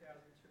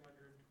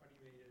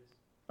 2,220 metres.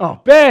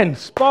 Oh, Ben,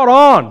 spot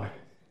on.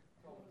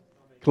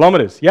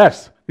 Kilometres,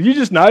 yes. Did you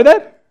just know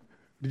that?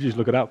 Did you just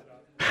look it up?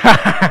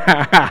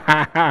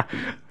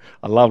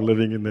 I love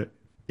living in the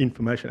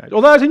information age.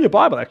 Although it's in your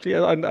Bible, actually.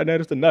 I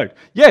noticed a note.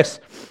 Yes.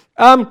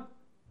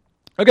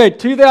 Okay,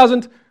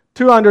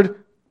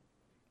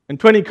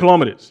 2,220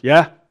 kilometres,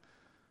 yeah?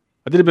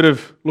 I did a bit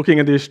of looking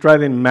at the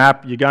Australian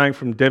map. You're going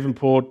from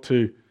Devonport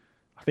to,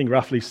 I think,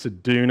 roughly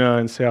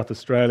Ceduna in South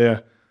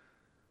Australia,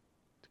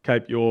 to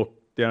Cape York,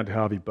 down to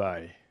Hervey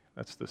Bay.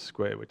 That's the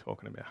square we're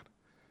talking about.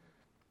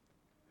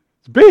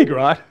 It's big,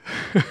 right?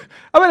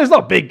 I mean, it's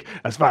not big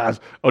as far as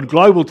on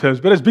global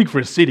terms, but it's big for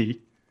a city.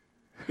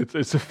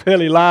 It's a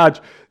fairly large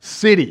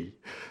city,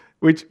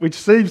 which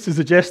seems to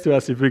suggest to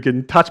us, if we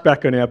can touch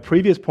back on our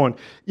previous point,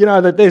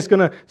 that there's going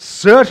to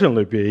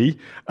certainly be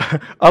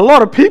a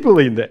lot of people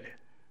in there.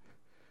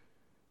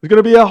 There's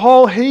going to be a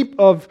whole heap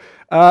of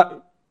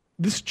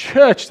this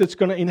church that's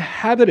going to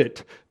inhabit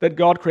it, that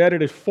God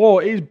created it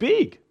for, is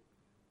big.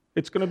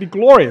 It's going to be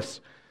glorious.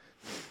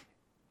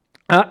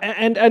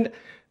 And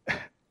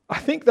I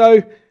think,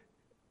 though,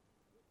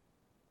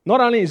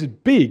 not only is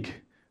it big,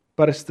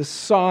 but it's the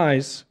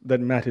size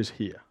that matters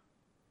here.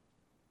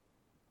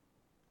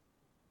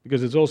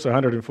 Because it's also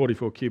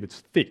 144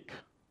 cubits thick.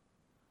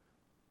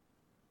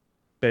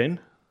 Ben,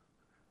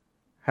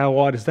 how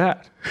wide is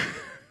that?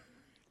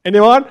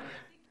 Anyone?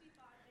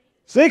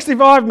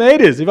 65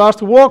 metres. If I was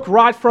to walk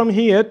right from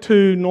here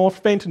to North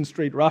Fenton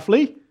Street,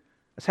 roughly,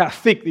 that's how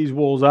thick these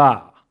walls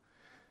are.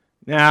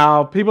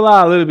 Now, people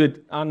are a little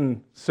bit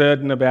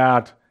uncertain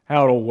about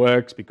how it all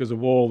works because a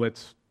wall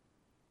that's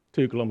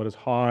 2 kilometres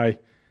high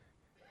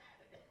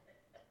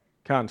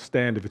can't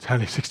stand if it's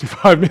only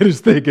 65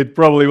 metres thick. It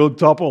probably will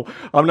topple.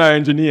 I'm no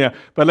engineer.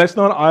 But let's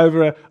not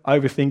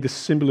overthink the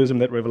symbolism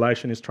that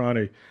Revelation is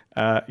trying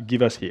to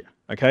give us here.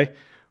 Okay?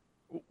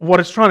 What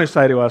it's trying to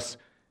say to us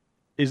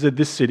is that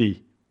this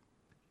city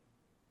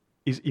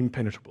is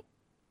impenetrable.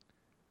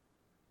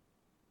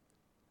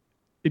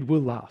 It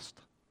will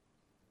last.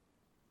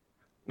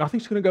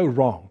 Nothing's going to go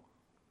wrong.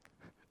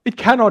 It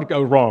cannot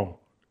go wrong.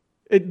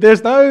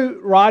 There's no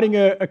riding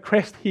a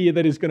crest here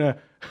that is going to,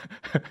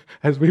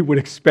 as we would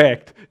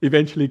expect,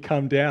 eventually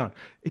come down.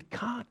 It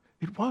can't.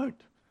 It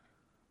won't.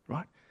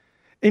 Right?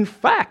 In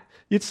fact,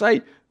 you'd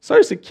say,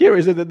 so secure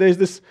is it that there's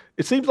this,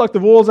 it seems like the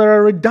walls are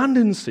a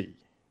redundancy.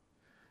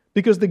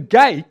 Because the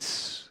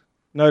gates,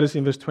 notice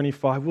in verse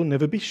 25, will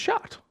never be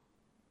shut.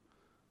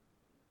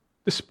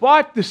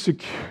 Despite the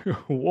secure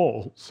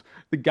walls,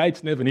 the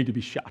gates never need to be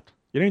shut.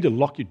 You don't need to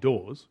lock your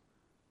doors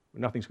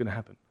when nothing's going to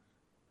happen.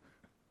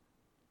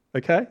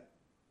 Okay?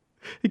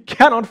 It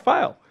cannot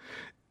fail.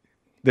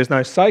 There's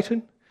no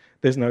Satan,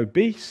 there's no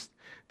beast,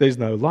 there's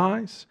no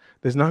lies,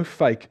 there's no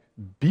fake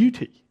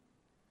beauty.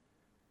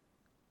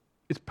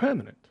 It's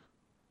permanent.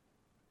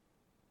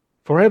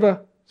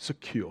 Forever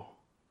secure.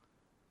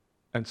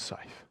 and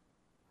safe.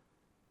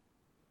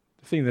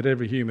 The thing that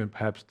every human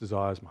perhaps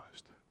desires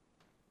most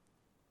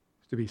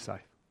is to be safe.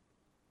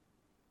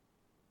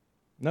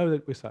 Know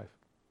that we're safe.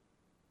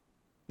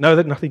 Know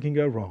that nothing can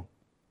go wrong.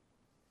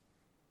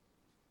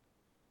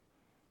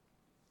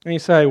 And you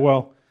say,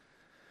 well,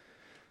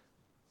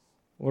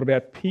 what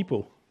about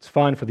people? It's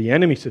fine for the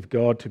enemies of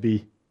God to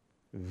be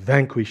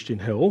vanquished in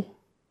hell.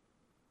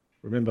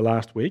 Remember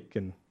last week,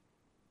 and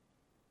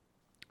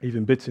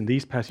even bits in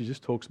these passages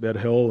talks about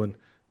hell and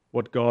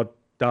what God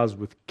does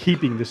with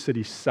keeping the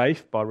city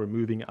safe by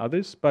removing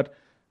others. But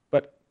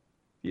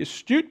the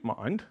astute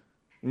mind,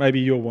 maybe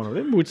you're one of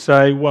them, would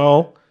say,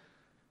 well,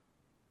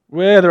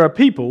 where there are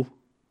people,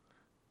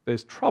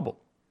 there's trouble.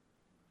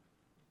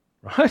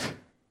 Right?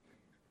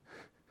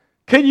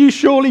 Can you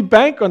surely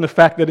bank on the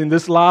fact that in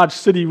this large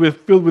city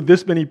filled with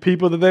this many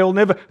people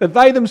that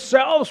they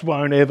themselves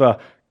won't ever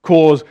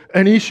cause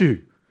an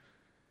issue?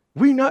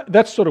 We know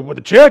that's sort of what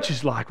the church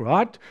is like,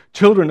 right?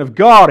 Children of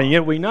God, and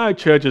yet we know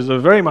churches are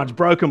very much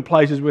broken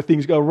places where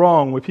things go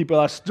wrong, where people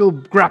are still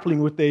grappling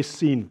with their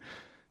sin,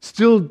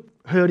 still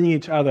hurting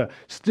each other,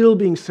 still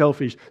being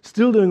selfish,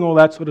 still doing all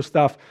that sort of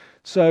stuff.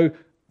 So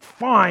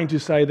fine to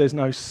say there's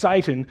no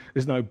Satan,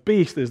 there's no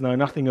beast, there's no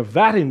nothing of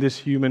that in this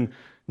human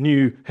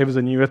new heavens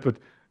and new earth, but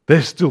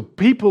there's still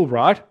people,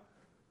 right?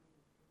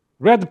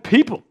 Where are the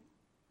people?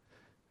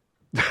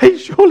 They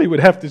surely would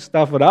have to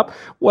stuff it up.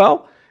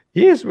 Well,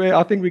 here's where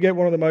I think we get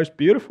one of the most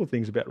beautiful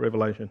things about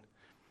Revelation.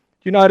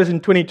 Do you notice in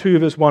 22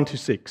 verse 1 to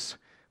 6,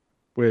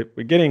 we're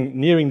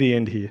nearing the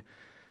end here,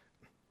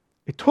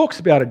 it talks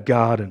about a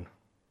garden.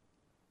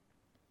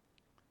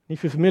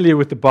 If you're familiar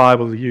with the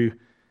Bible,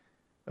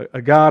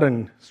 a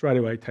garden straight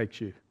away takes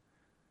you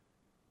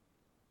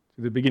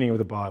to the beginning of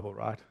the Bible,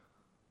 right?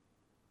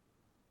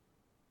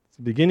 It's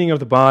the beginning of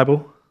the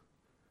Bible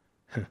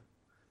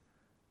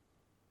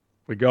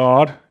where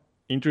God,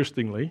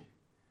 interestingly,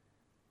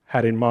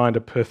 had in mind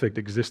a perfect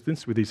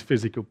existence with his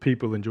physical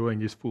people enjoying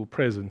his full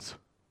presence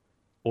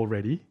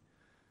already.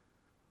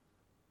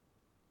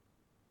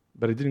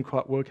 But it didn't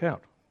quite work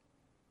out.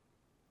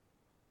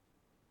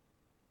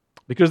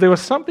 Because there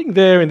was something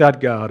there in that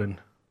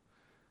garden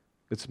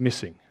that's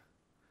missing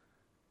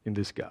in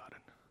this garden.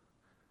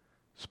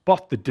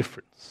 Spot the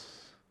difference.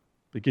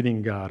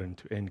 Beginning garden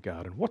to end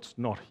garden. What's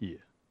not here?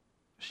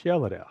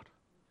 Yell it out.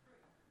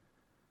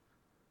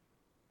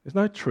 There's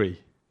no tree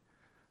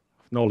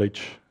of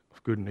knowledge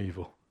of good and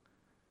evil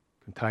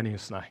containing a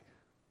snake.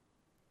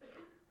 You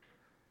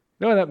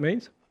know what that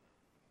means?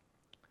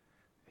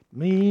 It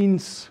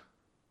means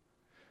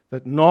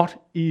that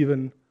not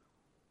even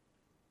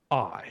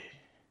I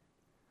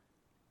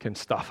can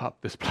stuff up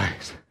this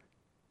place.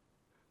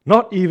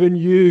 Not even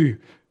you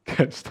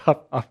can stuff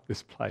up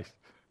this place.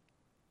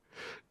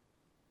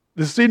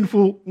 The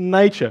sinful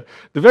nature,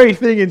 the very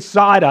thing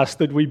inside us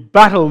that we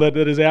battle, that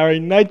is our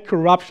innate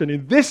corruption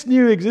in this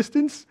new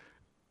existence,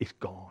 is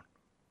gone.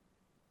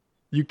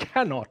 You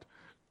cannot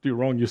do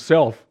wrong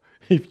yourself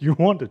if you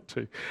wanted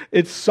to.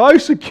 It's so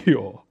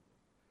secure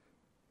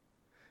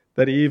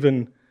that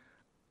even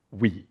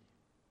we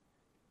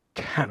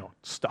cannot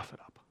stuff it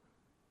up.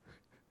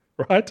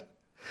 Right?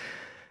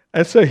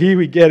 And so here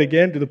we get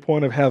again to the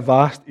point of how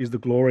vast is the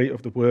glory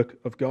of the work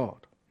of God.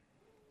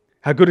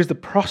 How good is the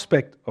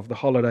prospect of the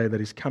holiday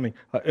that is coming?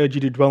 I urge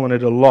you to dwell on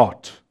it a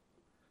lot.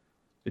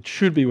 It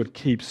should be what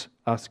keeps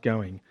us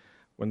going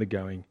when the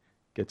going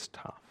gets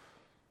tough.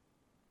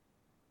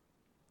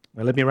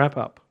 Now let me wrap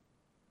up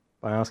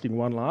by asking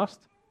one last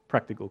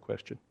practical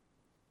question.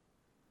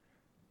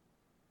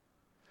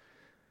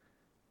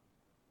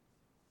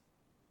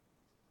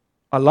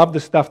 I love the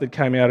stuff that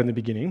came out in the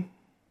beginning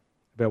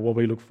about what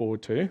we look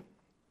forward to. I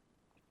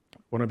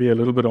want to be a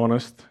little bit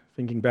honest,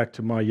 thinking back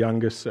to my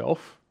younger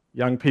self.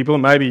 Young people,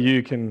 maybe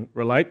you can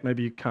relate,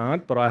 maybe you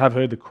can't, but I have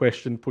heard the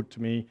question put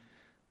to me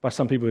by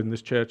some people in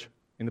this church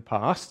in the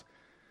past.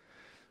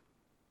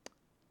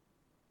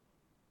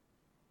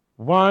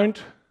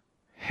 Won't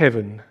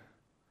heaven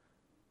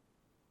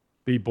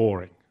be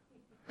boring?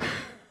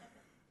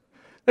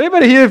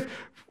 Anybody here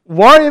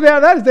worry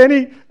about that? Is there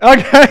any?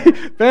 Okay,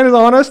 Ben is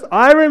honest.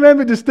 I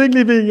remember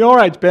distinctly being your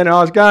age, Ben, and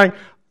I was going,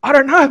 I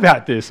don't know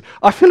about this.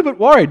 I feel a bit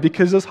worried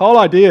because this whole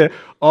idea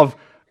of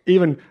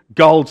even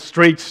gold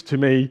streets to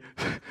me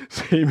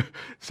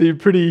seem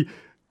pretty,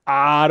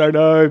 I don't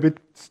know, a bit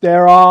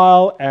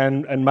sterile,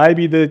 and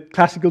maybe the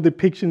classical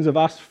depictions of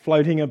us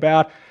floating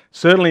about,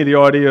 certainly the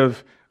idea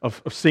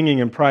of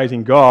singing and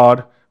praising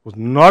God was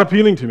not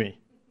appealing to me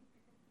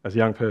as a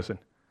young person.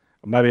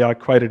 Or maybe I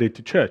equated it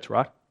to church,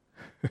 right?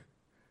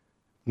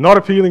 Not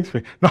appealing to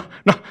me.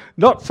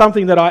 Not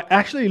something that I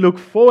actually look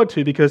forward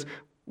to, because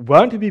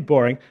won't it be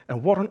boring,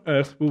 and what on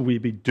earth will we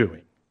be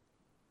doing?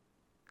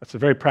 That's a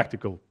very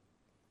practical,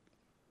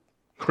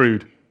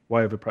 crude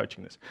way of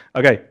approaching this.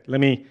 Okay,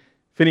 let me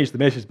finish the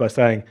message by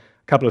saying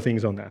a couple of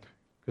things on that,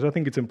 because I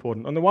think it's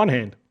important. On the one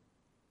hand,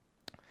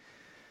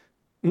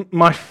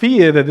 my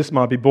fear that this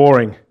might be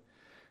boring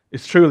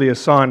is truly a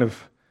sign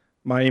of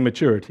my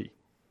immaturity.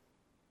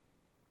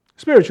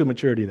 Spiritual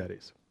maturity, that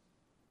is.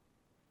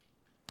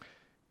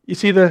 You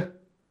see, the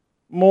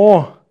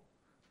more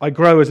I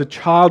grow as a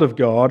child of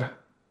God,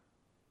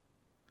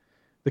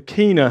 the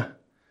keener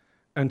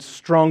and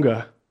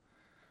stronger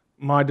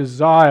my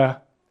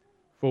desire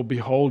for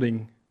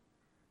beholding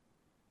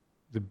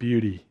the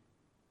beauty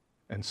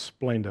and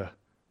splendor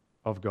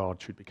of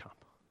God should become.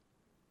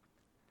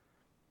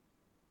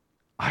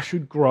 I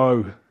should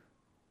grow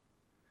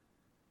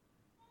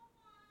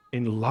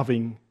in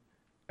loving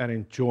and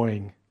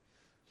enjoying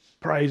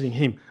praising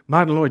Him.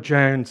 Martin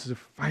Lloyd-Jones is a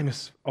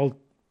famous old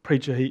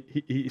preacher.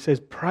 He says,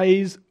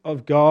 praise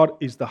of God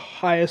is the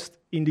highest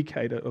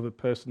indicator of a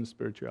person's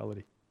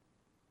spirituality.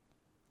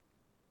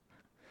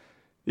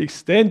 The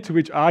extent to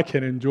which I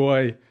can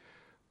enjoy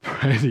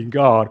praising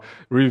God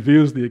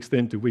reveals the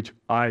extent to which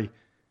I,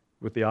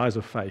 with the eyes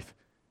of faith,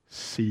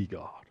 see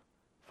God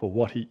for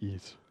what He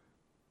is.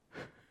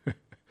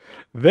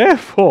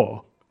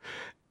 Therefore,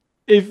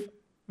 if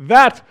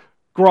that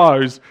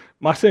grows,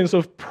 my sense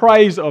of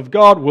praise of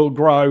God will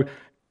grow,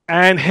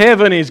 and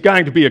heaven is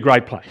going to be a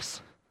great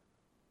place.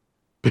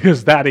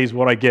 Because that is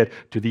what I get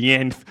to the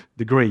nth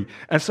degree.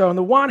 And so on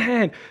the one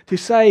hand, to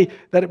say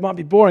that it might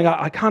be boring,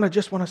 I kind of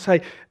just want to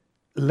say,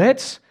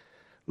 let's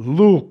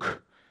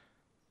look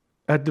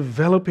at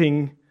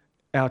developing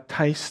our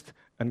taste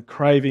and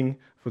craving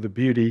for the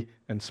beauty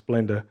and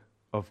splendor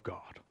of God.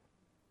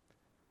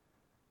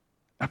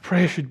 Our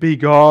prayer should be,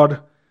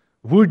 God,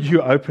 would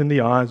you open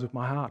the eyes of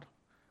my heart?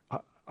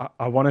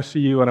 I want to see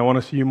you and I want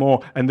to see you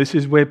more. And this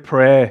is where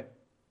prayer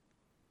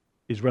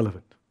is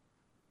relevant.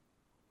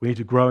 We need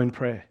to grow in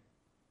prayer,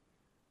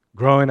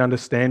 grow in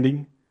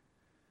understanding,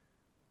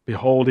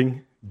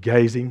 beholding,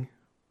 gazing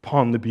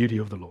upon the beauty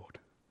of the Lord.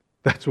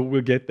 That's what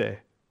we'll get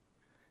there.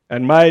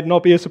 And may it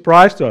not be a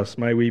surprise to us.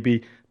 May we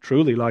be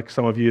truly, like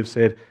some of you have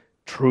said,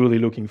 truly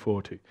looking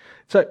forward to.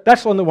 So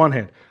that's on the one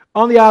hand.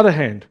 On the other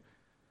hand,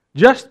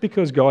 just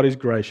because God is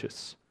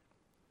gracious,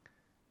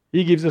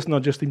 He gives us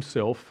not just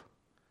Himself,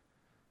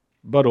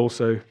 but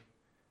also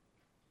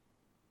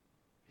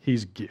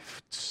His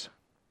gifts.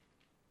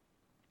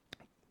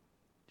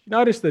 You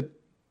notice that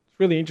it's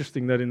really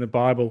interesting that in the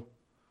Bible,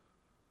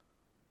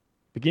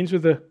 it begins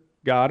with a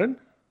garden,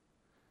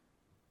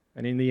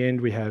 and in the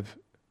end we have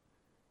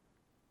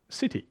a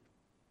city.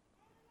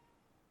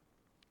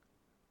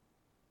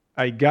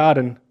 A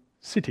garden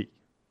city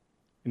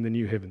in the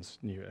new heavens,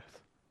 new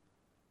earth.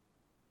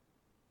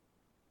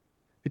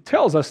 It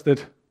tells us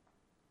that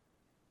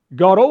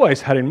God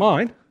always had in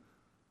mind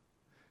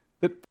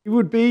that He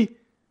would be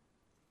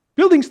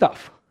building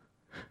stuff,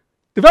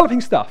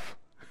 developing stuff,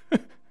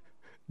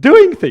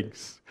 doing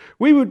things.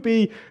 We would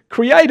be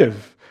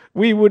creative.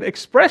 We would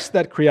express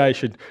that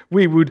creation.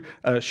 We would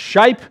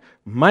shape,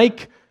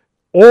 make,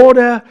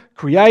 order,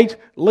 create,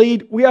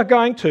 lead. We are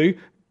going to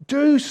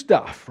do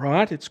stuff,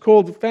 right? It's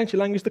called, the fancy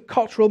language, the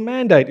cultural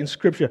mandate in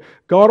Scripture.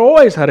 God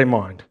always had in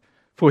mind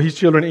for His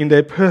children in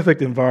their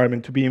perfect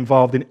environment to be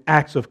involved in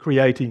acts of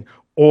creating,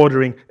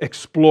 ordering,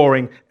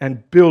 exploring,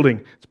 and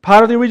building. It's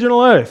part of the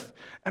original earth.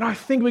 And I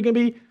think we can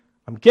be,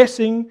 I'm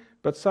guessing,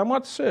 but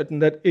somewhat certain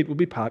that it will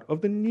be part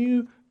of the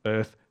new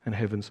earth and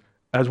heavens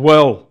as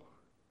well.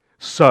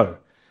 So,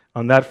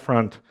 on that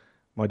front,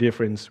 my dear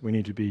friends, we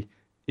need to be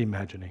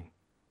imagining.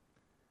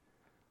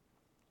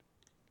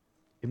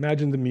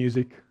 Imagine the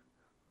music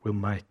we'll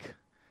make,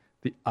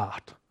 the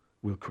art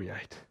we'll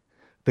create,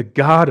 the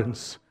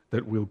gardens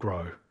that we'll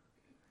grow,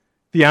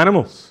 the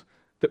animals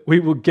that we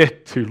will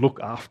get to look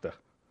after,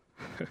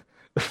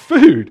 the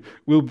food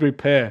we'll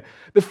prepare,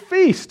 the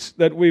feasts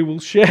that we will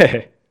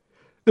share,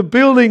 the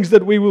buildings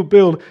that we will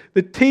build,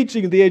 the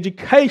teaching, the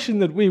education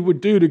that we would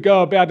do to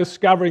go about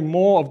discovering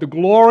more of the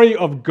glory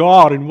of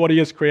God in what He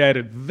has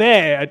created.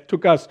 There, it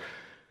took us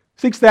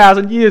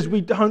 6,000 years.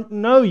 We don't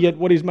know yet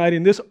what He's made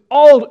in this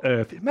old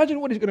earth. Imagine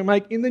what He's going to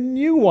make in the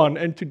new one,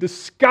 and to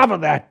discover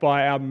that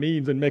by our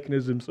means and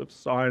mechanisms of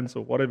science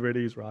or whatever it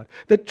is, right?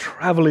 The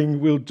traveling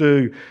we'll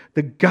do,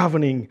 the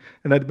governing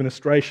and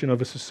administration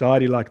of a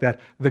society like that,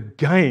 the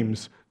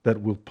games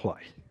that we'll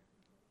play.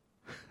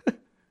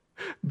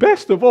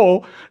 Best of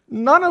all,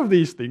 none of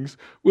these things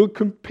will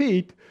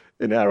compete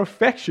in our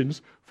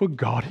affections for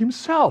God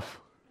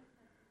Himself,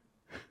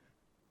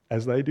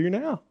 as they do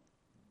now.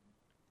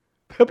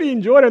 They'll be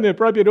enjoyed in the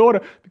appropriate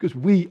order because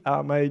we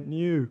are made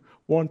new,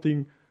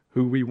 wanting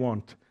who we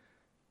want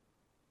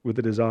with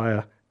the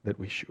desire that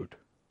we should.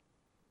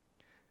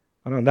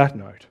 And on that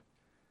note,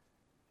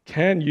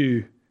 can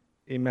you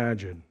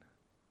imagine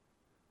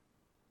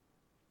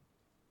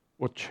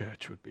what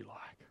church would be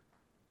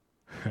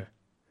like?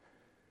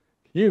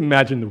 Can you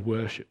imagine the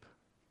worship?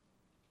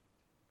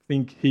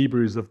 Think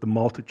Hebrews of the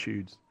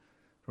multitudes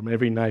from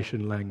every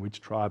nation,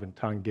 language, tribe, and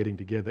tongue getting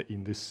together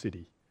in this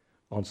city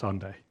on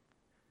Sunday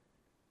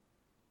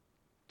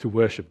to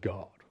worship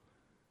God.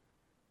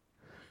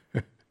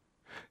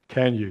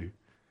 Can you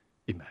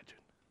imagine?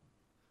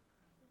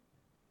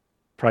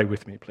 Pray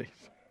with me, please.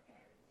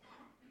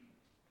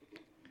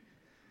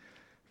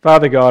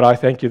 Father God, I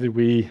thank You that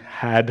we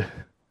had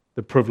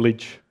the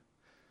privilege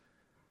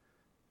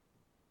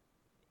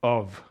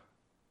of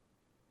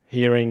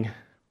hearing,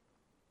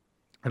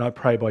 and I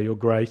pray by Your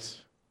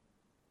grace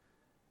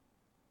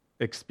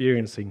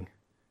experiencing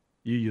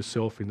you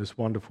yourself in this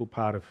wonderful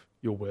part of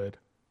your word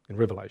in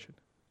Revelation.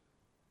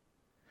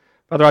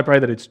 Father, I pray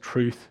that its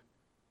truth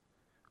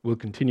will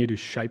continue to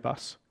shape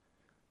us,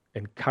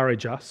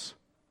 encourage us,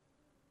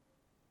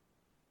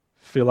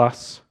 fill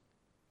us,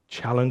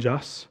 challenge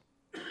us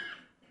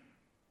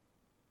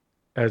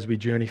as we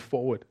journey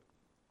forward.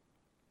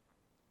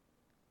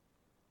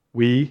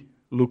 We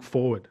look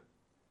forward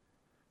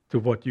to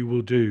what you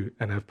will do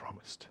and have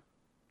promised.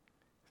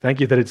 Thank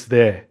you that it's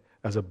there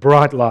as a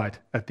bright light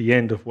at the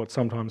end of what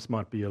sometimes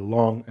might be a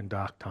long and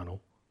dark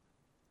tunnel.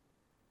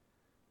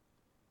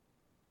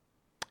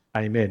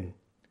 Amen.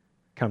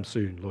 Come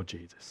soon, Lord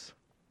Jesus.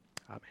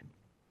 Amen.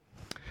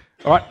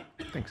 All right.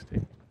 Thanks,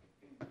 Steve.